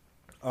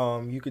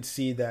 you could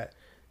see that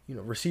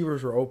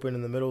receivers were open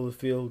in the middle of the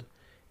field,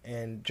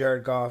 and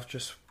Jared Goff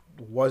just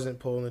wasn't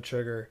pulling the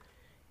trigger.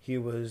 He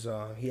averaged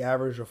a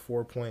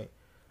 4.8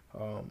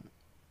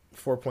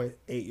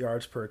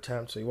 yards per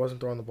attempt, so he wasn't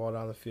throwing the ball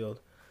down the field.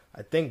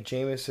 I think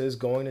Jameis is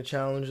going to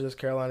challenge this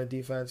Carolina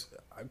defense.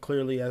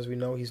 Clearly, as we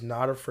know, he's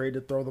not afraid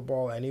to throw the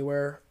ball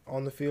anywhere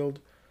on the field,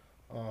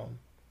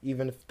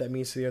 even if that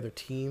means to the other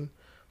team.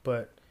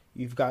 But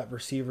you've got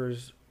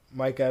receivers,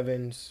 Mike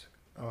Evans,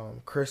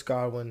 Chris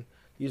Godwin.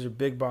 These are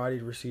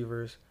big-bodied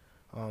receivers.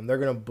 They're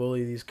going to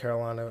bully these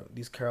Carolina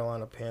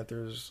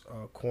Panthers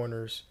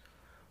corners,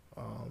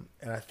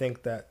 and I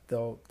think that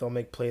they'll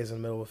make plays in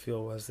the middle of the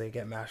field as they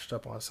get matched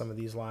up on some of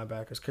these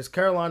linebackers. Because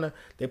Carolina,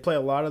 they play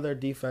a lot of their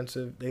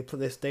defensive.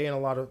 They stay in a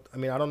lot of. I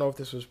mean, I don't know if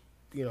this was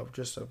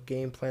just a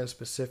game plan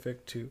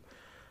specific to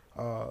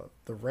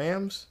the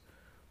Rams,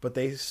 but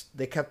they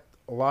kept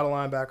a lot of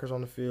linebackers on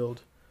the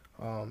field.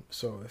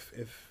 So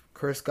if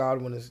Chris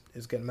Godwin is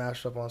getting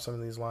matched up on some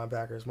of these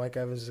linebackers, Mike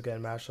Evans is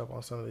getting matched up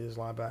on some of these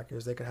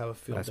linebackers, they could have a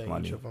field day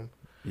each of them.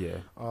 Yeah.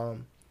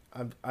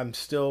 I'm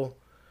still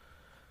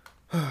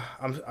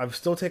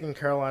taking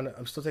Carolina.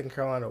 I'm still taking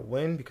Carolina to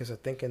win because I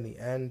think in the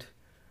end,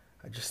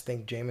 I just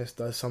think Jameis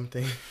does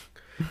something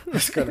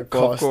that's gonna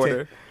cost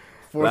fourth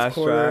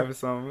quarter drive or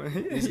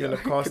something. He's gonna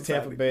cost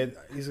Tampa Bay.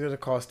 He's gonna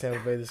cost Tampa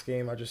Bay this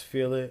game. I just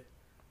feel it.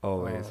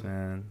 Always,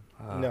 man.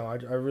 No, I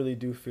really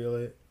do feel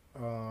it.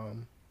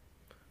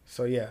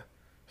 So yeah,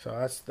 so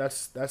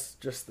that's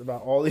just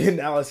about all the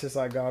analysis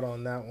I got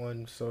on that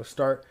one. So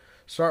start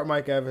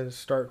Mike Evans,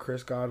 start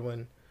Chris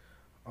Godwin.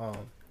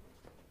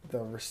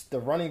 The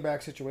running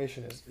back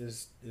situation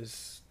is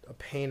a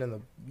pain in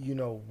the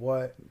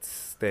what.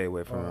 Stay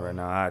away from it right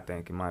now, I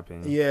think, in my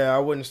opinion. Yeah, I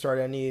wouldn't start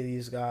any of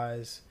these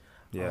guys.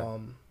 Yeah.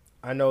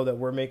 I know that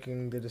we're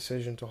making the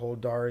decision to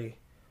hold Dari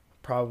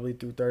probably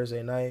through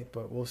Thursday night,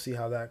 but we'll see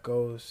how that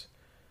goes.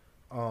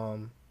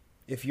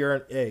 If you're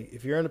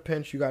in a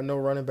pinch, you got no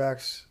running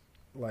backs.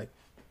 Like,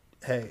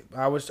 hey,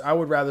 I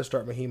would rather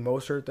start Raheem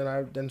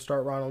Mostert than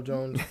start Ronald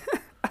Jones.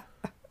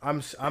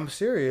 I'm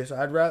serious.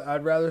 I'd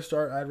rather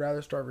start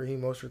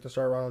Raheem Mostert than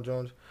start Ronald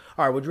Jones.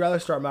 All right, would you rather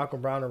start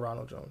Malcolm Brown or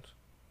Ronald Jones?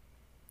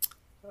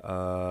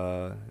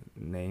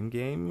 Name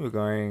game.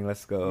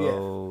 Let's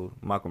go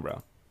Malcolm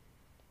Brown.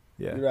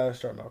 Yeah. You'd rather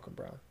start Malcolm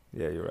Brown.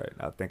 Yeah, you're right.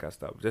 I think I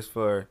stopped just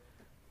for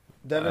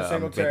Devin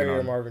Singletary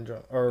or Marvin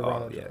Jones or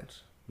Ronald yeah.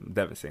 Jones.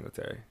 Devin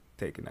Singletary,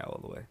 taking that all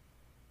the way.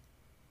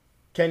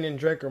 Kenyon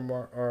Drake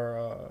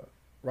or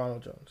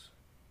Ronald Jones.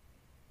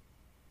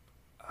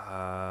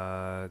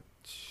 I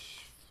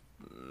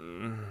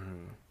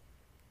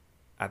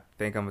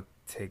think I'm gonna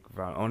take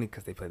Ron only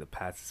because they play the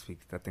Pats this week.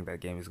 I think that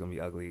game is gonna be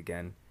ugly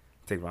again.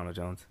 Take Ronald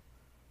Jones.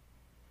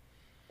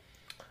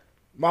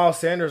 Miles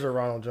Sanders or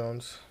Ronald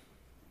Jones.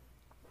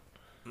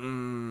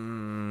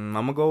 I'm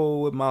gonna go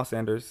with Miles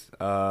Sanders.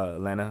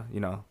 Atlanta,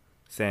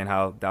 saying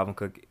how Dalvin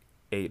Cook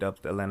ate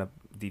up the Atlanta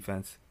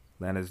defense.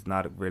 Atlanta's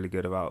not really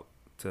good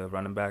to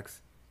running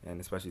backs, and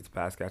especially to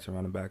pass catching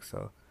running backs.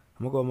 So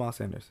I'm gonna go with Miles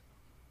Sanders.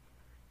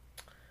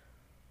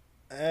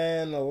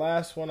 And the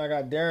last one I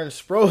got Darren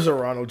Sproles or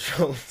Ronald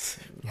Jones.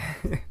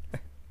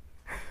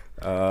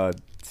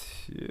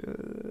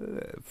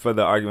 For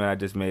the argument I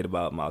just made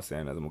about Miles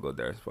Sanders, I'm gonna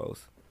go Darren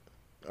Sproles.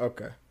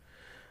 Okay.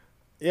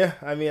 Yeah,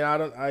 I mean, I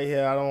don't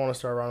want to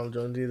start Ronald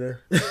Jones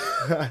either.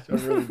 I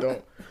really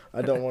don't.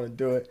 I don't want to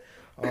do it.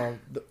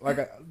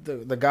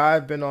 The guy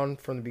I've been on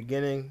from the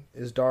beginning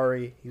is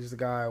Dari. He's the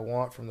guy I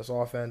want from this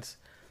offense.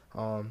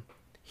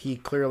 He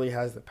clearly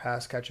has the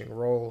pass catching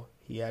role.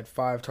 He had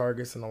 5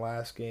 targets in the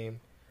last game,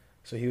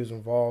 so he was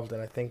involved.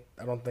 And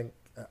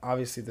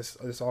obviously this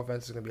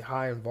offense is going to be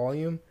high in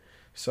volume,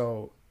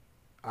 so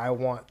I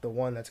want the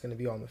one that's going to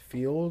be on the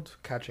field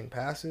catching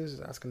passes.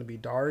 That's going to be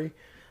Dari.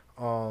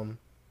 And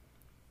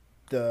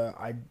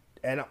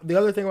the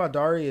other thing about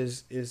Dari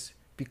is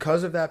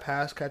because of that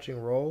pass catching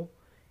role,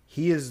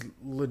 he is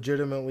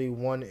legitimately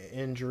one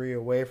injury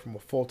away from a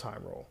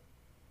full-time role.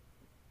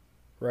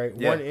 Right?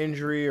 Yeah. One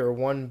injury or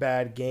one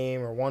bad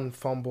game or one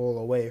fumble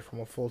away from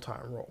a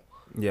full-time role.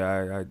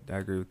 Yeah, I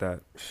agree with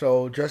that.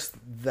 So just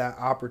that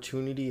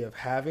opportunity of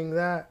having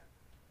that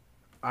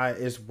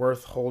is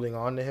worth holding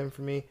on to him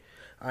for me.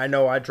 I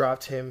know I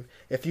dropped him.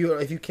 If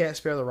you can't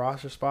spare the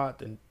roster spot,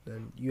 then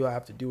you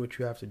have to do what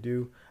you have to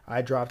do.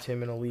 I dropped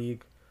him in a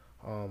league.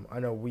 I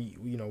know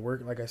we're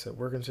like I said,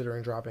 we're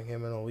considering dropping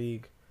him in a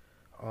league.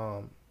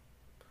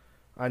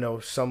 I know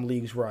some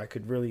leagues where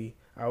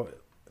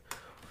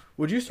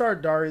would you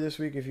start Dari this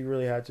week if you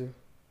really had to?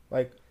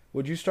 Like,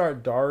 would you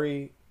start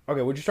Dari?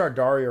 Okay, would you start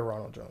Dari or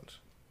Ronald Jones?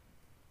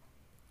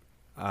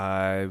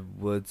 I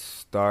would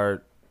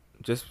start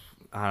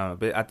I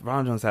don't know.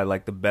 Ronald Jones had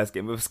like the best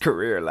game of his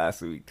career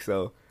last week,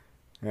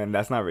 and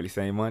that's not really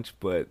saying much.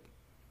 But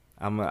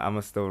I'm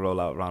gonna still roll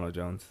out Ronald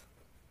Jones.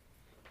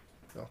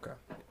 Okay.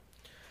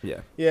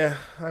 Yeah. Yeah,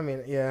 I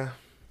mean, yeah.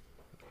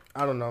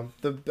 I don't know.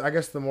 I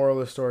guess the moral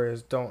of the story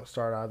is don't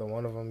start either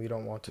one of them. You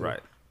don't want to. Right.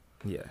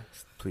 Yeah.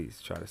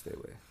 Please try to stay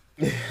away.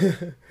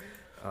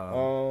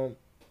 All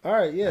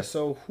right. Yeah.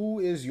 So, who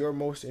is your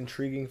most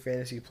intriguing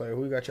fantasy player?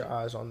 Who you got your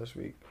eyes on this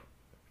week?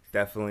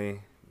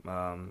 Definitely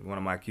one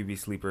of my QB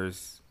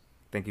sleepers.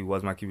 I think he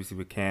was my QB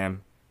sleeper.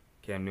 Cam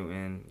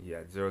Newton. He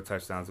had 0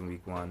 touchdowns in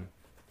week 1,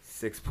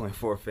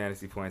 6.4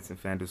 fantasy points in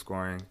FanDuel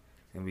scoring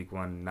in week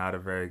 1. Not a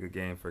very good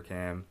game for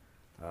Cam.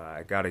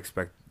 I gotta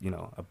expect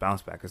a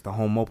bounce back. It's the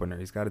home opener.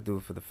 He's got to do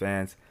it for the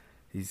fans.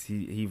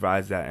 He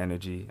rides that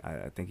energy.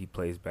 I think he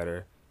plays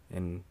better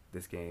in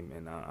this game,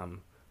 and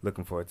I'm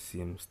looking forward to see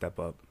him step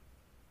up.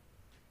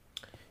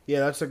 Yeah,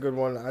 that's a good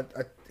one.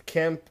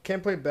 Cam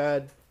played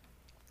bad.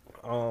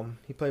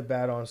 He played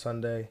bad on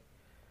Sunday.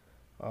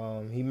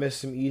 He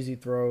missed some easy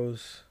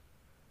throws.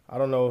 I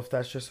don't know if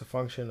that's just a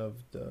function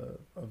of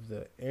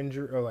the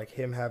injury or like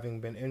him having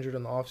been injured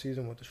in the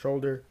offseason with the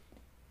shoulder.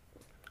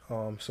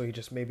 So he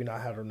just maybe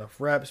not had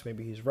enough reps.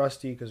 Maybe he's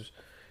rusty because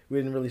we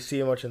didn't really see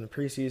him much in the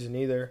preseason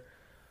either.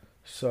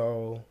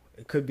 So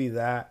it could be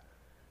that.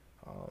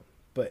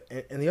 But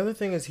the other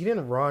thing is he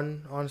didn't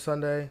run on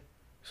Sunday.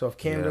 So if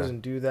Cam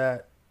doesn't do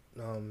that,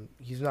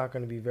 he's not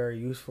going to be very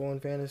useful in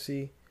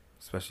fantasy.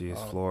 Especially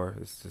his floor.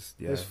 It's just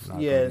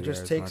it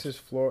just takes his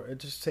floor. It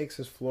just takes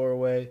his floor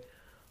away.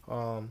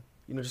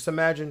 Just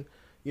imagine,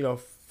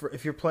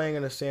 if you're playing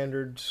in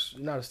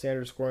not a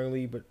standard scoring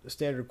league, but a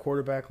standard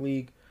quarterback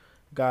league,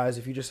 guys.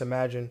 If you just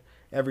imagine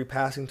every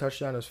passing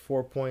touchdown is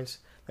 4 points,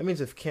 that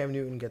means if Cam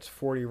Newton gets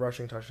 40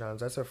 rushing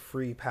touchdowns, that's a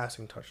free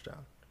passing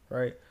touchdown,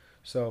 right?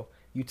 So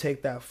you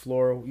take that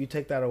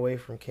away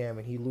from Cam,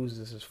 and he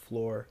loses his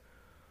floor.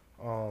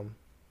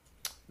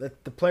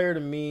 The player to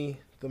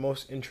me, the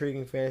most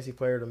intriguing fantasy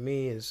player to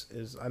me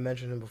is I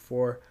mentioned him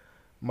before,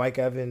 Mike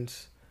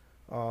Evans.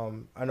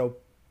 I know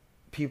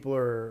people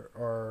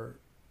are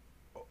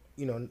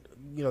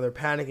they're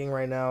panicking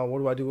right now. What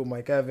do I do with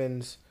Mike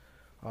Evans?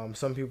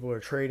 Some people are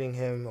trading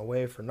him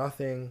away for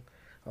nothing.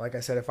 Like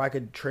I said, if I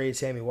could trade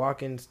Sammy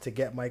Watkins to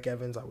get Mike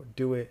Evans, I would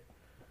do it.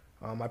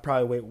 I'd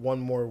probably wait one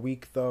more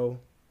week though,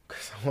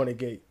 because I want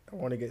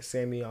to get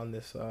Sammy on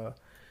this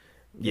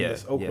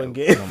this Oakland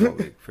game. One more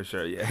week for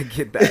sure. Yeah,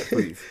 get that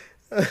please.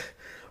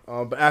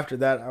 But after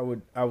that,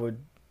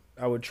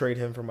 I would trade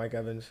him for Mike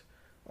Evans.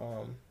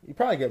 You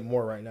probably get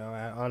more right now,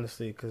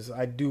 honestly, because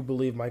I do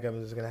believe Mike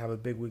Evans is going to have a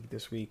big week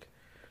this week.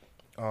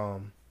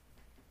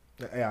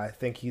 Yeah, I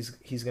think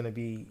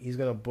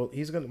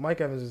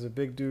Mike Evans is a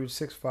big dude,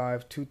 6'5",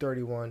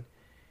 231.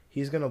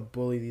 He's gonna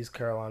bully these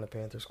Carolina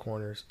Panthers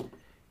corners. Go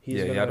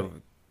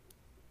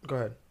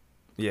ahead.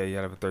 Yeah, he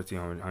had over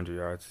 1,300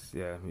 yards.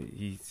 Yeah,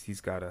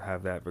 he's got to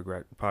have that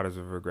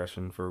positive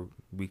regression for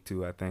week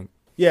 2, I think.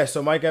 Yeah,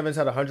 so Mike Evans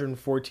had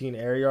 114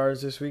 air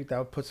yards this week.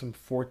 That puts him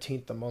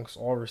 14th amongst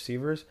all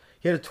receivers.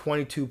 He had a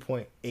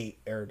 22.8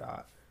 air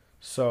dot.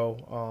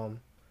 So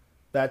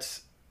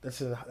that's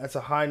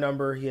a high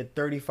number. He had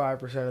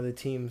 35%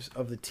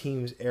 of the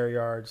team's air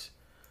yards.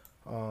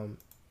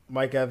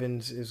 Mike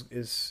Evans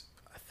is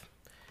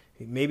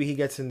maybe he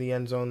gets in the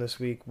end zone this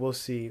week. We'll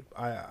see.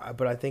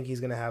 But I think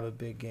he's gonna have a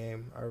big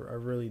game. I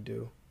really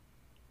do.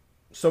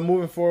 So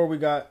moving forward, we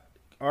got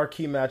our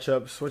key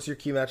matchups. What's your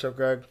key matchup,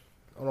 Greg?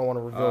 I don't want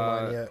to reveal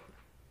mine yet.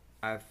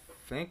 I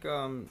think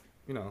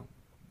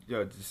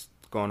just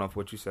going off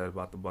what you said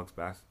about the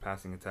Bucs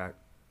passing attack,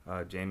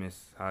 Jameis,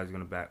 how he's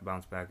gonna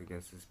bounce back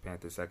against his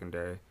Panthers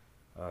secondary,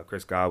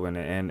 Chris Godwin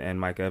and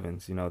Mike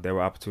Evans. There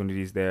were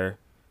opportunities there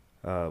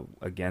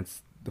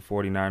against the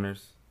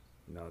 49ers.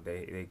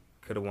 They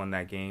could have won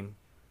that game.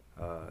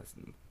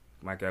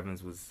 Mike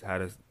Evans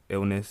had an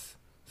illness,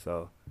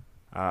 so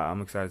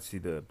I'm excited to see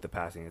the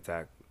passing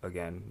attack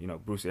again.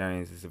 Bruce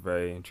Arians is a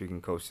very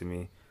intriguing coach to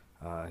me.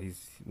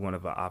 He's one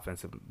of the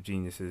offensive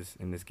geniuses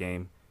in this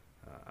game.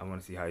 I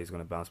want to see how he's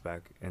going to bounce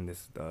back in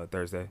this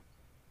Thursday.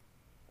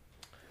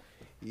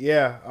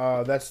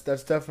 Yeah, that's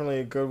definitely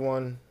a good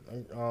one.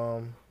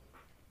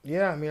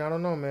 Yeah, I mean, I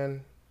don't know,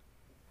 man.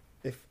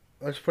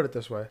 Let's put it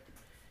this way.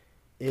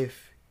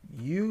 If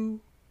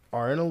you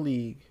are in a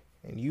league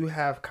and you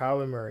have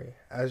Kyler Murray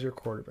as your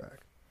quarterback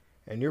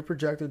and you're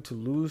projected to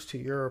lose to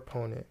your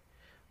opponent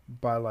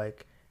by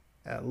like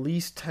at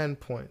least 10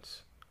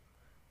 points,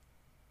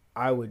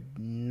 I would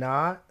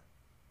not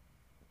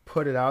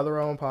put it out of the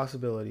realm of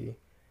possibility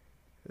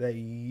that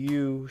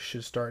you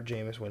should start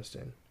Jameis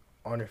Winston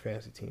on your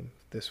fantasy team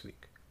this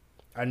week.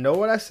 I know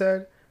what I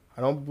said.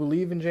 I don't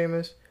believe in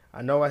Jameis.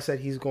 I know I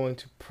said he's going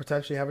to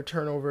potentially have a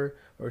turnover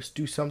or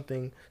do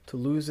something to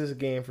lose this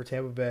game for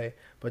Tampa Bay,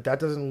 but that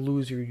doesn't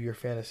lose your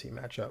fantasy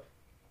matchup.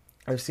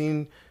 I've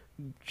seen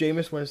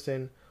Jameis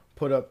Winston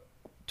put up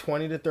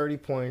 20 to 30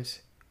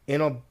 points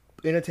in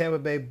a Tampa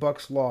Bay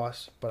Bucs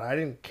loss, but I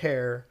didn't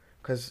care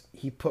because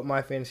he put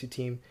my fantasy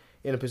team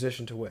in a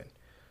position to win.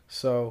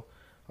 So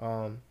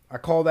I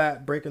call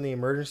that breaking the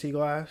emergency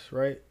glass,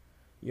 right?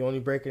 You only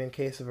break it in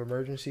case of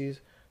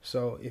emergencies.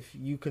 So if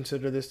you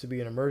consider this to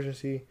be an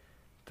emergency,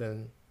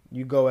 then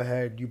you go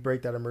ahead, you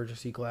break that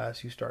emergency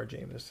glass, you start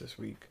Jameis this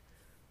week.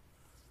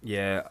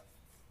 Yeah,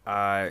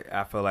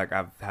 I feel like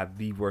I've had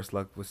the worst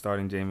luck with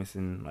starting Jameis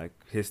in like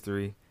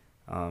history.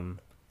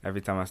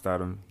 Every time I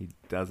start him, he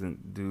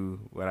doesn't do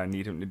what I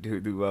need him to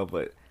do well.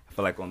 But I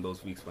feel like on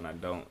those weeks when I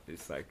don't,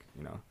 it's like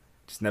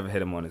just never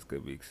hit him on his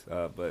good weeks.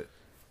 But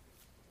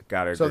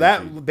gotta. So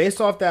that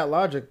based off that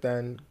logic,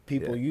 then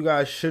you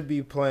guys should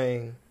be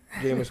playing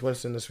Jameis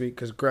Winston this week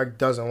because Greg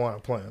doesn't want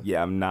to play him.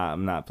 Yeah, I'm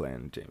not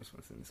playing Jameis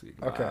Winston this week.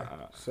 Okay,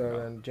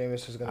 then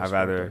Jameis is going to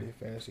score 30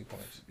 fantasy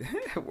points.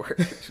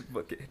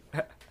 Book it.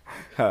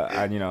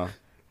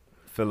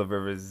 Phillip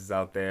Rivers is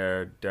out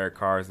there. Derek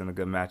Carr is in a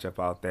good matchup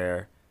out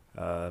there.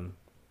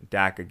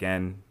 Dak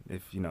again.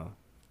 If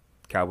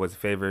Cowboys are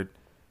favored.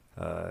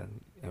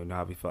 You know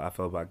how I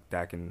feel about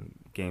Dak in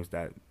games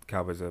that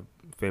Cowboys are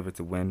favored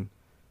to win.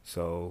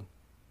 So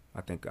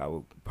I think I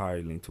would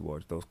probably lean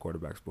towards those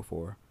quarterbacks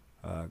before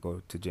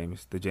go to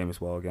the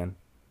Jameis well again.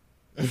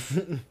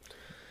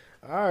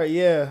 All right,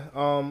 yeah.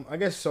 I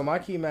guess so. My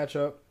key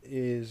matchup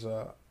is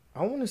I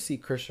want to see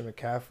Christian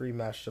McCaffrey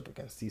matched up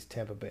against these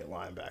Tampa Bay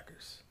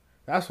linebackers.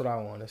 That's what I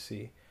want to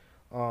see.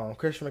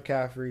 Christian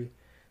McCaffrey,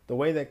 the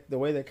way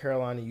that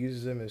Carolina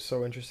uses him is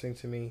so interesting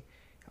to me.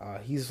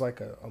 He's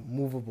like a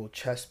movable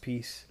chess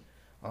piece.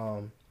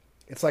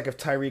 It's like if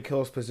Tyreek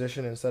Hill's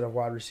position instead of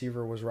wide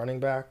receiver was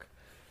running back.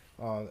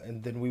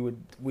 And then we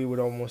would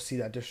almost see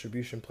that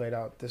distribution played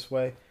out this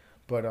way.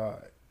 But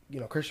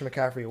Christian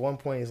McCaffrey, at one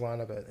point he's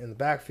lined up in the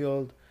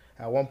backfield.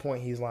 At one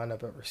point he's lined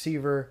up at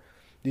receiver.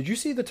 Did you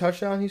see the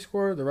touchdown he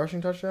scored, the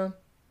rushing touchdown?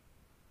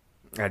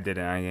 I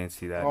didn't. I didn't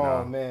see that.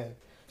 Oh, no. man.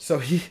 So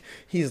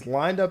he's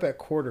lined up at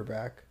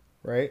quarterback,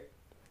 right?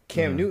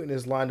 Cam Newton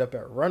is lined up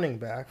at running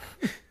back.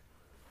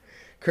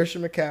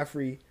 Christian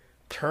McCaffrey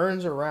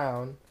turns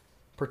around,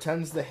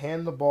 pretends to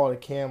hand the ball to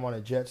Cam on a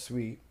jet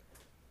sweep,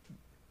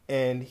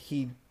 and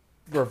he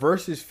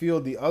reverses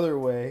field the other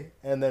way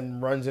and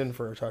then runs in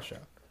for a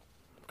touchdown.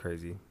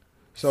 Crazy.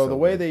 So the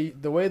way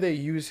they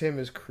use him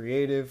is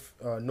creative.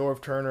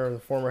 Norv Turner, the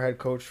former head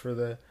coach for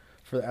the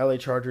LA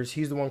Chargers,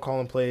 he's the one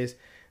calling plays.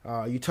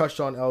 You touched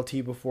on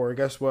LT before.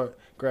 Guess what,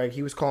 Greg?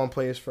 He was calling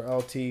plays for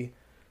LT.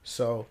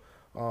 So.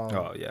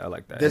 Oh yeah, I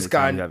like that. This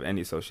Anytime guy you have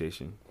any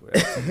association with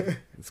LT,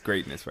 it's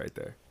greatness right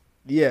there.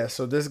 Yeah.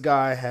 So this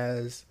guy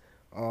has.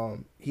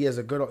 He has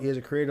a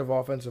creative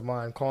offensive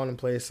mind, calling him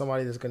plays.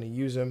 Somebody that's going to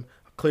use him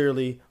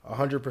clearly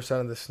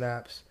 100% of the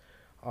snaps.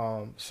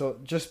 So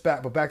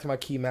back to my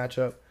key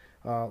matchup.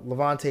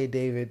 Levante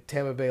David,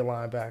 Tampa Bay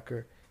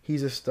linebacker.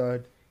 He's a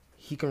stud.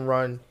 He can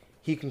run.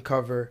 He can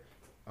cover.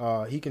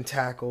 He can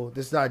tackle.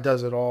 This guy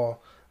does it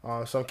all.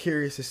 So I'm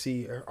curious to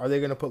see, are they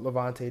going to put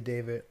Levante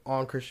David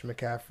on Christian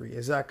McCaffrey?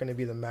 Is that going to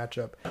be the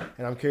matchup?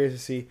 And I'm curious to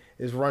see,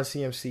 is Run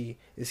CMC,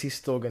 is he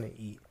still going to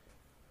eat?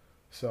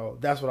 So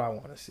that's what I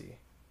want to see.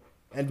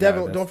 And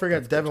don't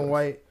forget Devin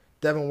White.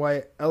 Devin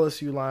White,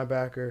 LSU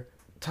linebacker,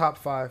 top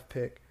 5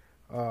 pick,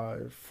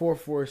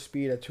 4.4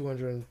 speed at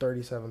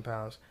 237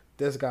 pounds.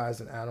 This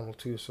guy's an animal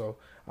too, so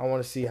I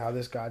want to see how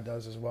this guy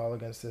does as well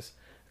against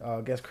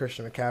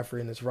Christian McCaffrey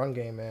in this run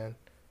game, man.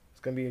 It's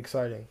gonna be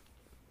exciting.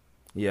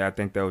 Yeah, I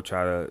think they'll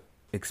try to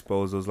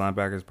expose those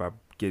linebackers by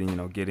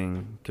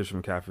getting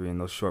Christian McCaffrey in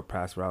those short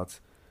pass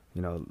routes.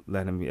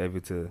 Let him be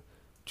able to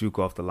juke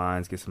off the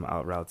lines, get some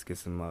out routes, get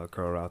some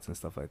curl routes and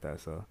stuff like that.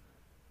 So,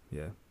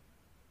 yeah.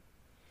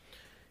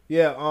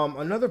 Yeah,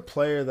 another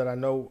player that I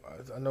know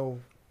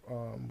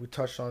we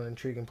touched on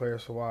intriguing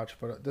players to watch,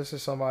 but this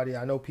is somebody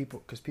I know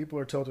because people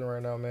are tilting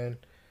right now, man.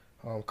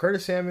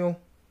 Curtis Samuel.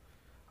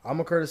 I'm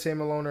a Curtis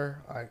Samuel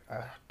owner.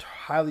 I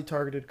highly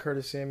targeted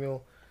Curtis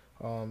Samuel.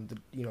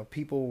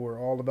 People were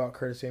all about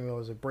Curtis Samuel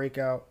as a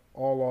breakout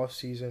all off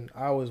season.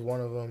 I was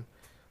one of them.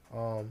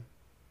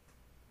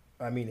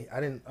 I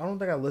don't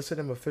think I listed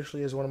him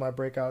officially as one of my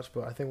breakouts,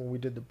 but I think when we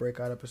did the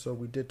breakout episode,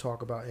 we did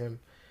talk about him.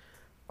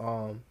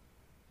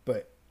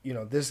 But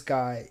this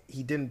guy,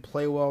 he didn't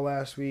play well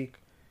last week.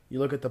 You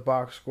look at the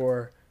box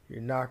score,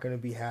 you're not going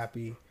to be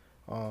happy.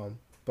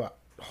 But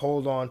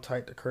hold on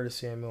tight to Curtis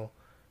Samuel.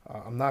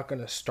 I'm not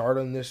going to start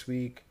him this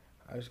week.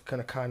 I'm just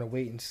going to kind of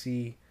wait and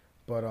see.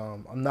 But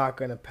I'm not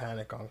going to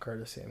panic on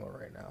Curtis Samuel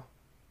right now.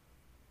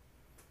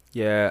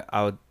 Yeah,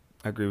 I would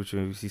agree with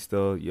you. He's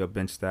still your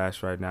bench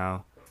stash right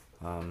now.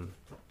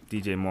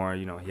 DJ Moore,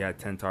 he had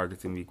 10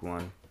 targets in week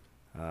 1.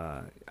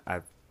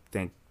 I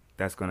think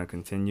that's going to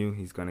continue.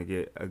 He's going to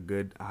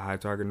get a high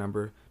target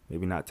number,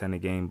 maybe not 10 a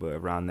game, but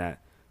around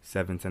that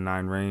 7 to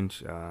 9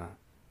 range.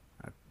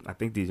 I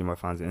think DJ Moore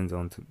finds the end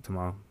zone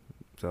tomorrow.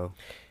 So,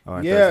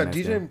 yeah,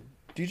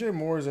 DJ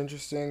Moore is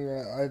interesting.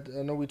 I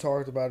know we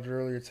talked about it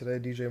earlier today.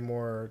 DJ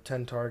Moore,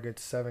 10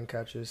 targets, 7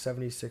 catches,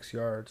 76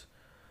 yards.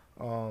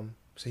 So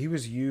he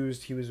was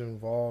used. He was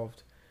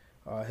involved.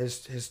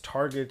 His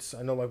targets,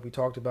 I know, like we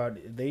talked about,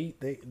 they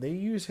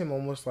use him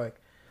almost like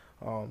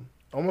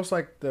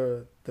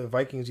the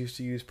Vikings used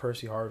to use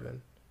Percy Harvin.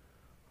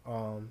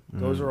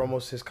 Those are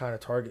almost his kind of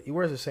target. He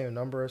wears the same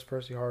number as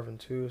Percy Harvin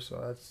too,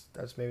 so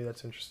that's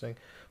interesting.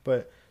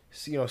 But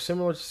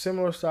similar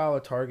style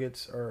of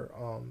targets,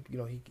 or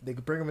they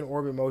could bring him in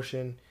orbit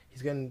motion.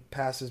 He's getting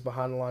passes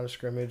behind the line of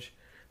scrimmage.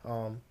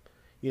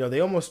 They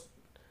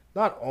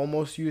not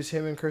almost use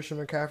him and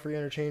Christian McCaffrey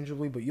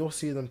interchangeably, but you'll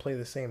see them play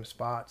the same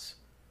spots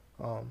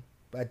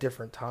at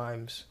different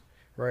times,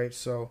 right?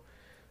 So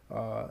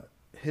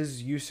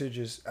his usage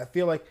is, I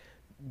feel like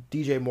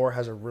DJ Moore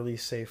has a really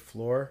safe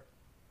floor,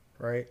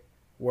 right?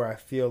 Where I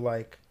feel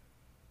like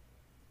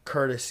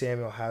Curtis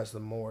Samuel has the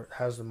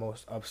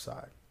most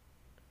upside.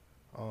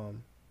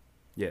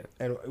 Yeah.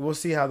 And we'll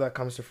see how that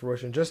comes to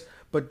fruition.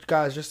 But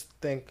guys, just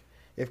think,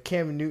 if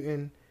Cam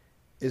Newton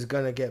is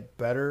going to get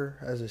better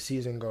as the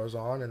season goes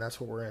on, and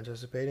that's what we're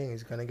anticipating,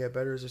 he's going to get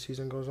better as the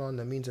season goes on,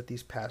 that means that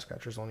these pass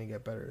catchers only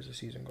get better as the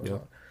season goes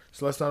on.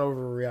 So let's not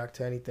overreact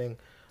to anything.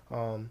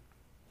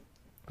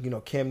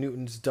 Cam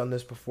Newton's done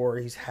this before.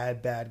 He's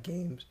had bad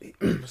games.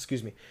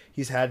 Excuse me.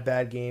 He's had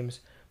bad games,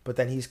 but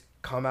then he's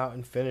come out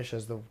and finished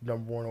as the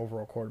number 1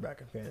 overall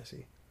quarterback in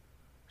fantasy.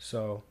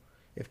 So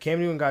if Cam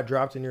Newton got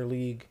dropped in your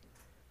league,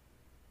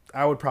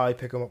 I would probably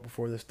pick him up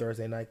before this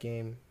Thursday night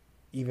game.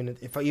 Even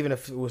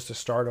if it was to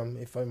start him,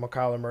 if I'm a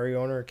Kyler Murray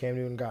owner and Cam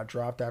Newton got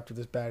dropped after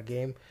this bad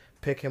game,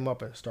 pick him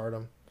up and start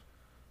him.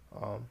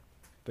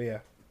 But yeah,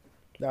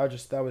 that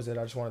was it.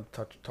 I just wanted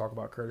to talk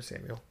about Curtis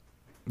Samuel.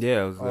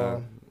 Yeah, I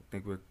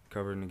think we're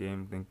covering the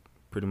game. I think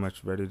pretty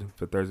much ready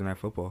for Thursday Night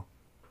Football.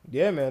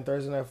 Yeah, man,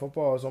 Thursday Night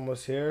Football is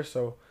almost here.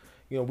 So,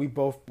 we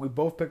both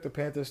picked the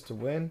Panthers to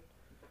win.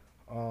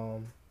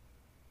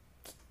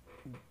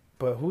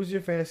 But who's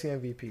your fantasy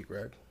MVP,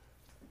 Greg?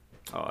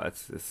 Oh,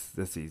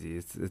 that's easy.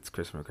 It's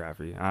Christian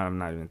McCaffrey. I'm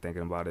not even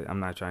thinking about it. I'm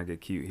not trying to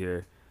get cute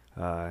here.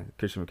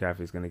 Christian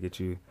McCaffrey is going to get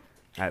you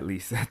at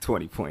least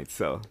 20 points.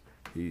 So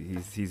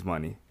he's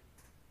money.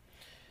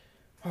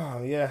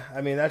 Oh yeah,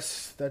 I mean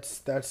that's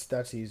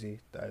easy.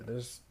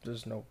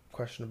 There's no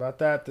question about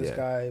that. This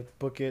guy,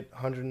 book it,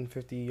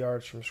 150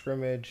 yards from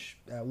scrimmage,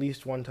 at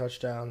least 1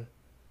 touchdown.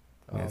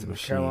 It's a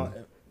machine.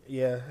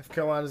 If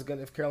Carolina's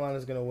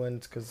gonna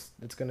win,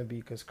 it's gonna be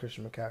because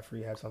Christian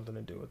McCaffrey had something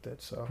to do with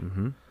it. So.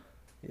 Mm-hmm.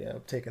 Yeah,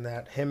 I'm taking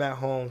that. Him at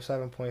home,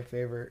 7-point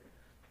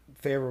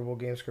favorable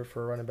game script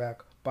for a running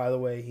back. By the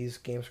way, he's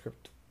game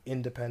script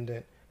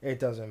independent. It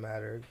doesn't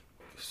matter.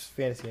 It's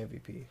fantasy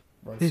MVP.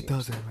 It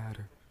doesn't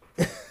matter.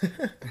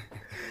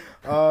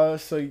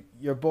 So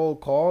your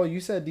bold call. You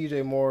said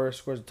DJ Moore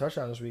scores a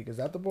touchdown this week. Is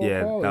that the bold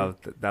call? Yeah,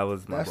 that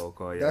was my bold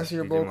call. Yeah, that's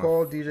your bold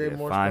call. DJ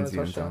Moore scores a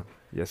touchdown.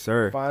 Yes,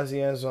 sir. Finds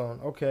the end zone.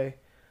 Okay.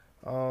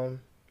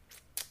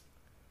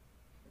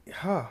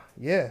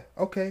 Yeah.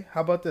 Okay.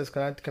 How about this?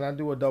 Can I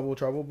do a double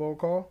trouble bowl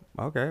call?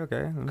 Okay.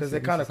 Because they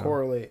kind of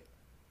correlate.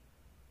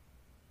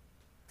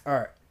 All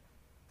right.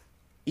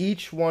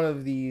 Each one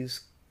of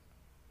these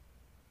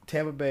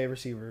Tampa Bay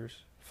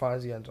receivers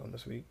finds the end zone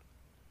this week.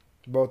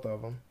 Both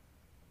of them.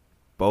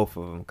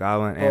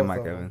 Godwin and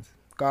Mike Evans.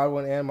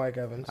 Godwin and Mike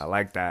Evans. I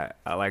like that.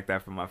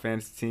 For my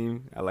fantasy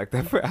team. I like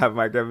that for I have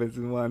Mike Evans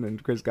in one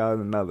and Chris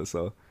Godwin in another.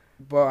 So,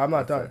 but I'm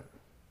not done.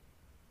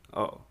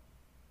 Oh,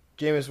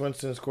 Jameis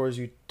Winston scores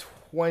you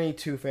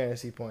 22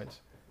 fantasy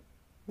points.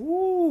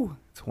 Woo,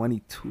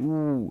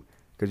 22.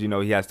 Because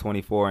he has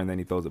 24 and then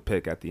he throws a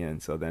pick at the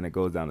end, so then it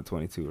goes down to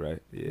 22, right?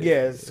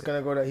 Yeah, it's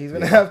gonna go down. He's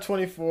gonna have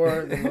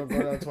 24, then he'll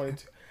go down to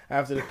 22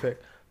 after the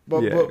pick.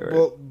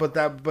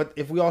 But but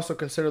if we also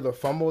consider the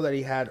fumble that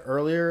he had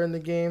earlier in the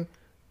game,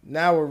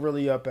 now we're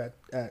really up at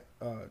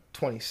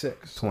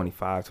 26.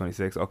 25,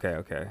 26.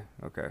 Okay.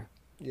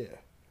 Yeah,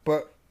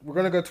 but we're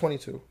gonna go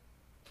 22.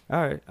 All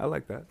right, I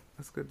like that.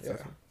 That's good. Yeah.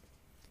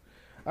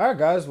 All right,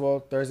 guys. Well,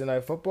 Thursday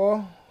Night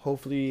Football.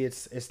 Hopefully,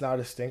 it's not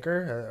a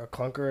stinker, a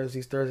clunker as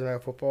these Thursday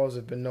Night Footballs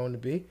have been known to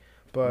be.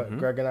 But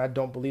Greg and I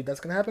don't believe that's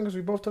gonna happen because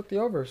we both took the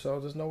over. So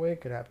there's no way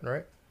it could happen,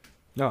 right?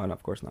 No,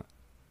 of course not.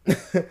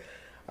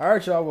 All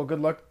right, y'all. Well, good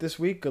luck this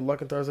week. Good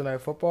luck in Thursday Night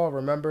Football.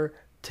 Remember,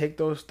 take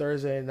those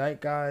Thursday night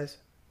guys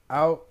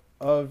out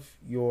of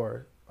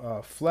your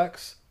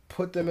flex.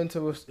 Put them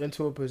into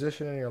a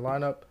position in your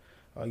lineup.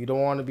 You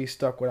don't want to be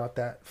stuck without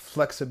that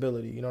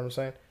flexibility. You know what I'm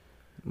saying?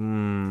 The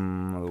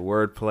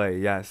wordplay.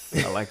 Yes,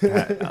 I like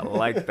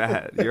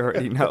that. You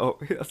already know.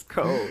 Let's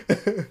go.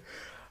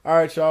 All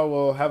right, y'all.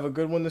 Well, have a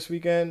good one this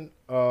weekend.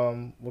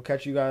 We'll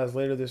catch you guys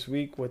later this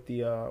week with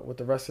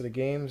the rest of the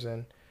games.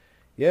 And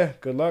yeah,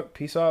 good luck.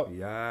 Peace out.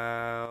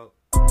 Yeah.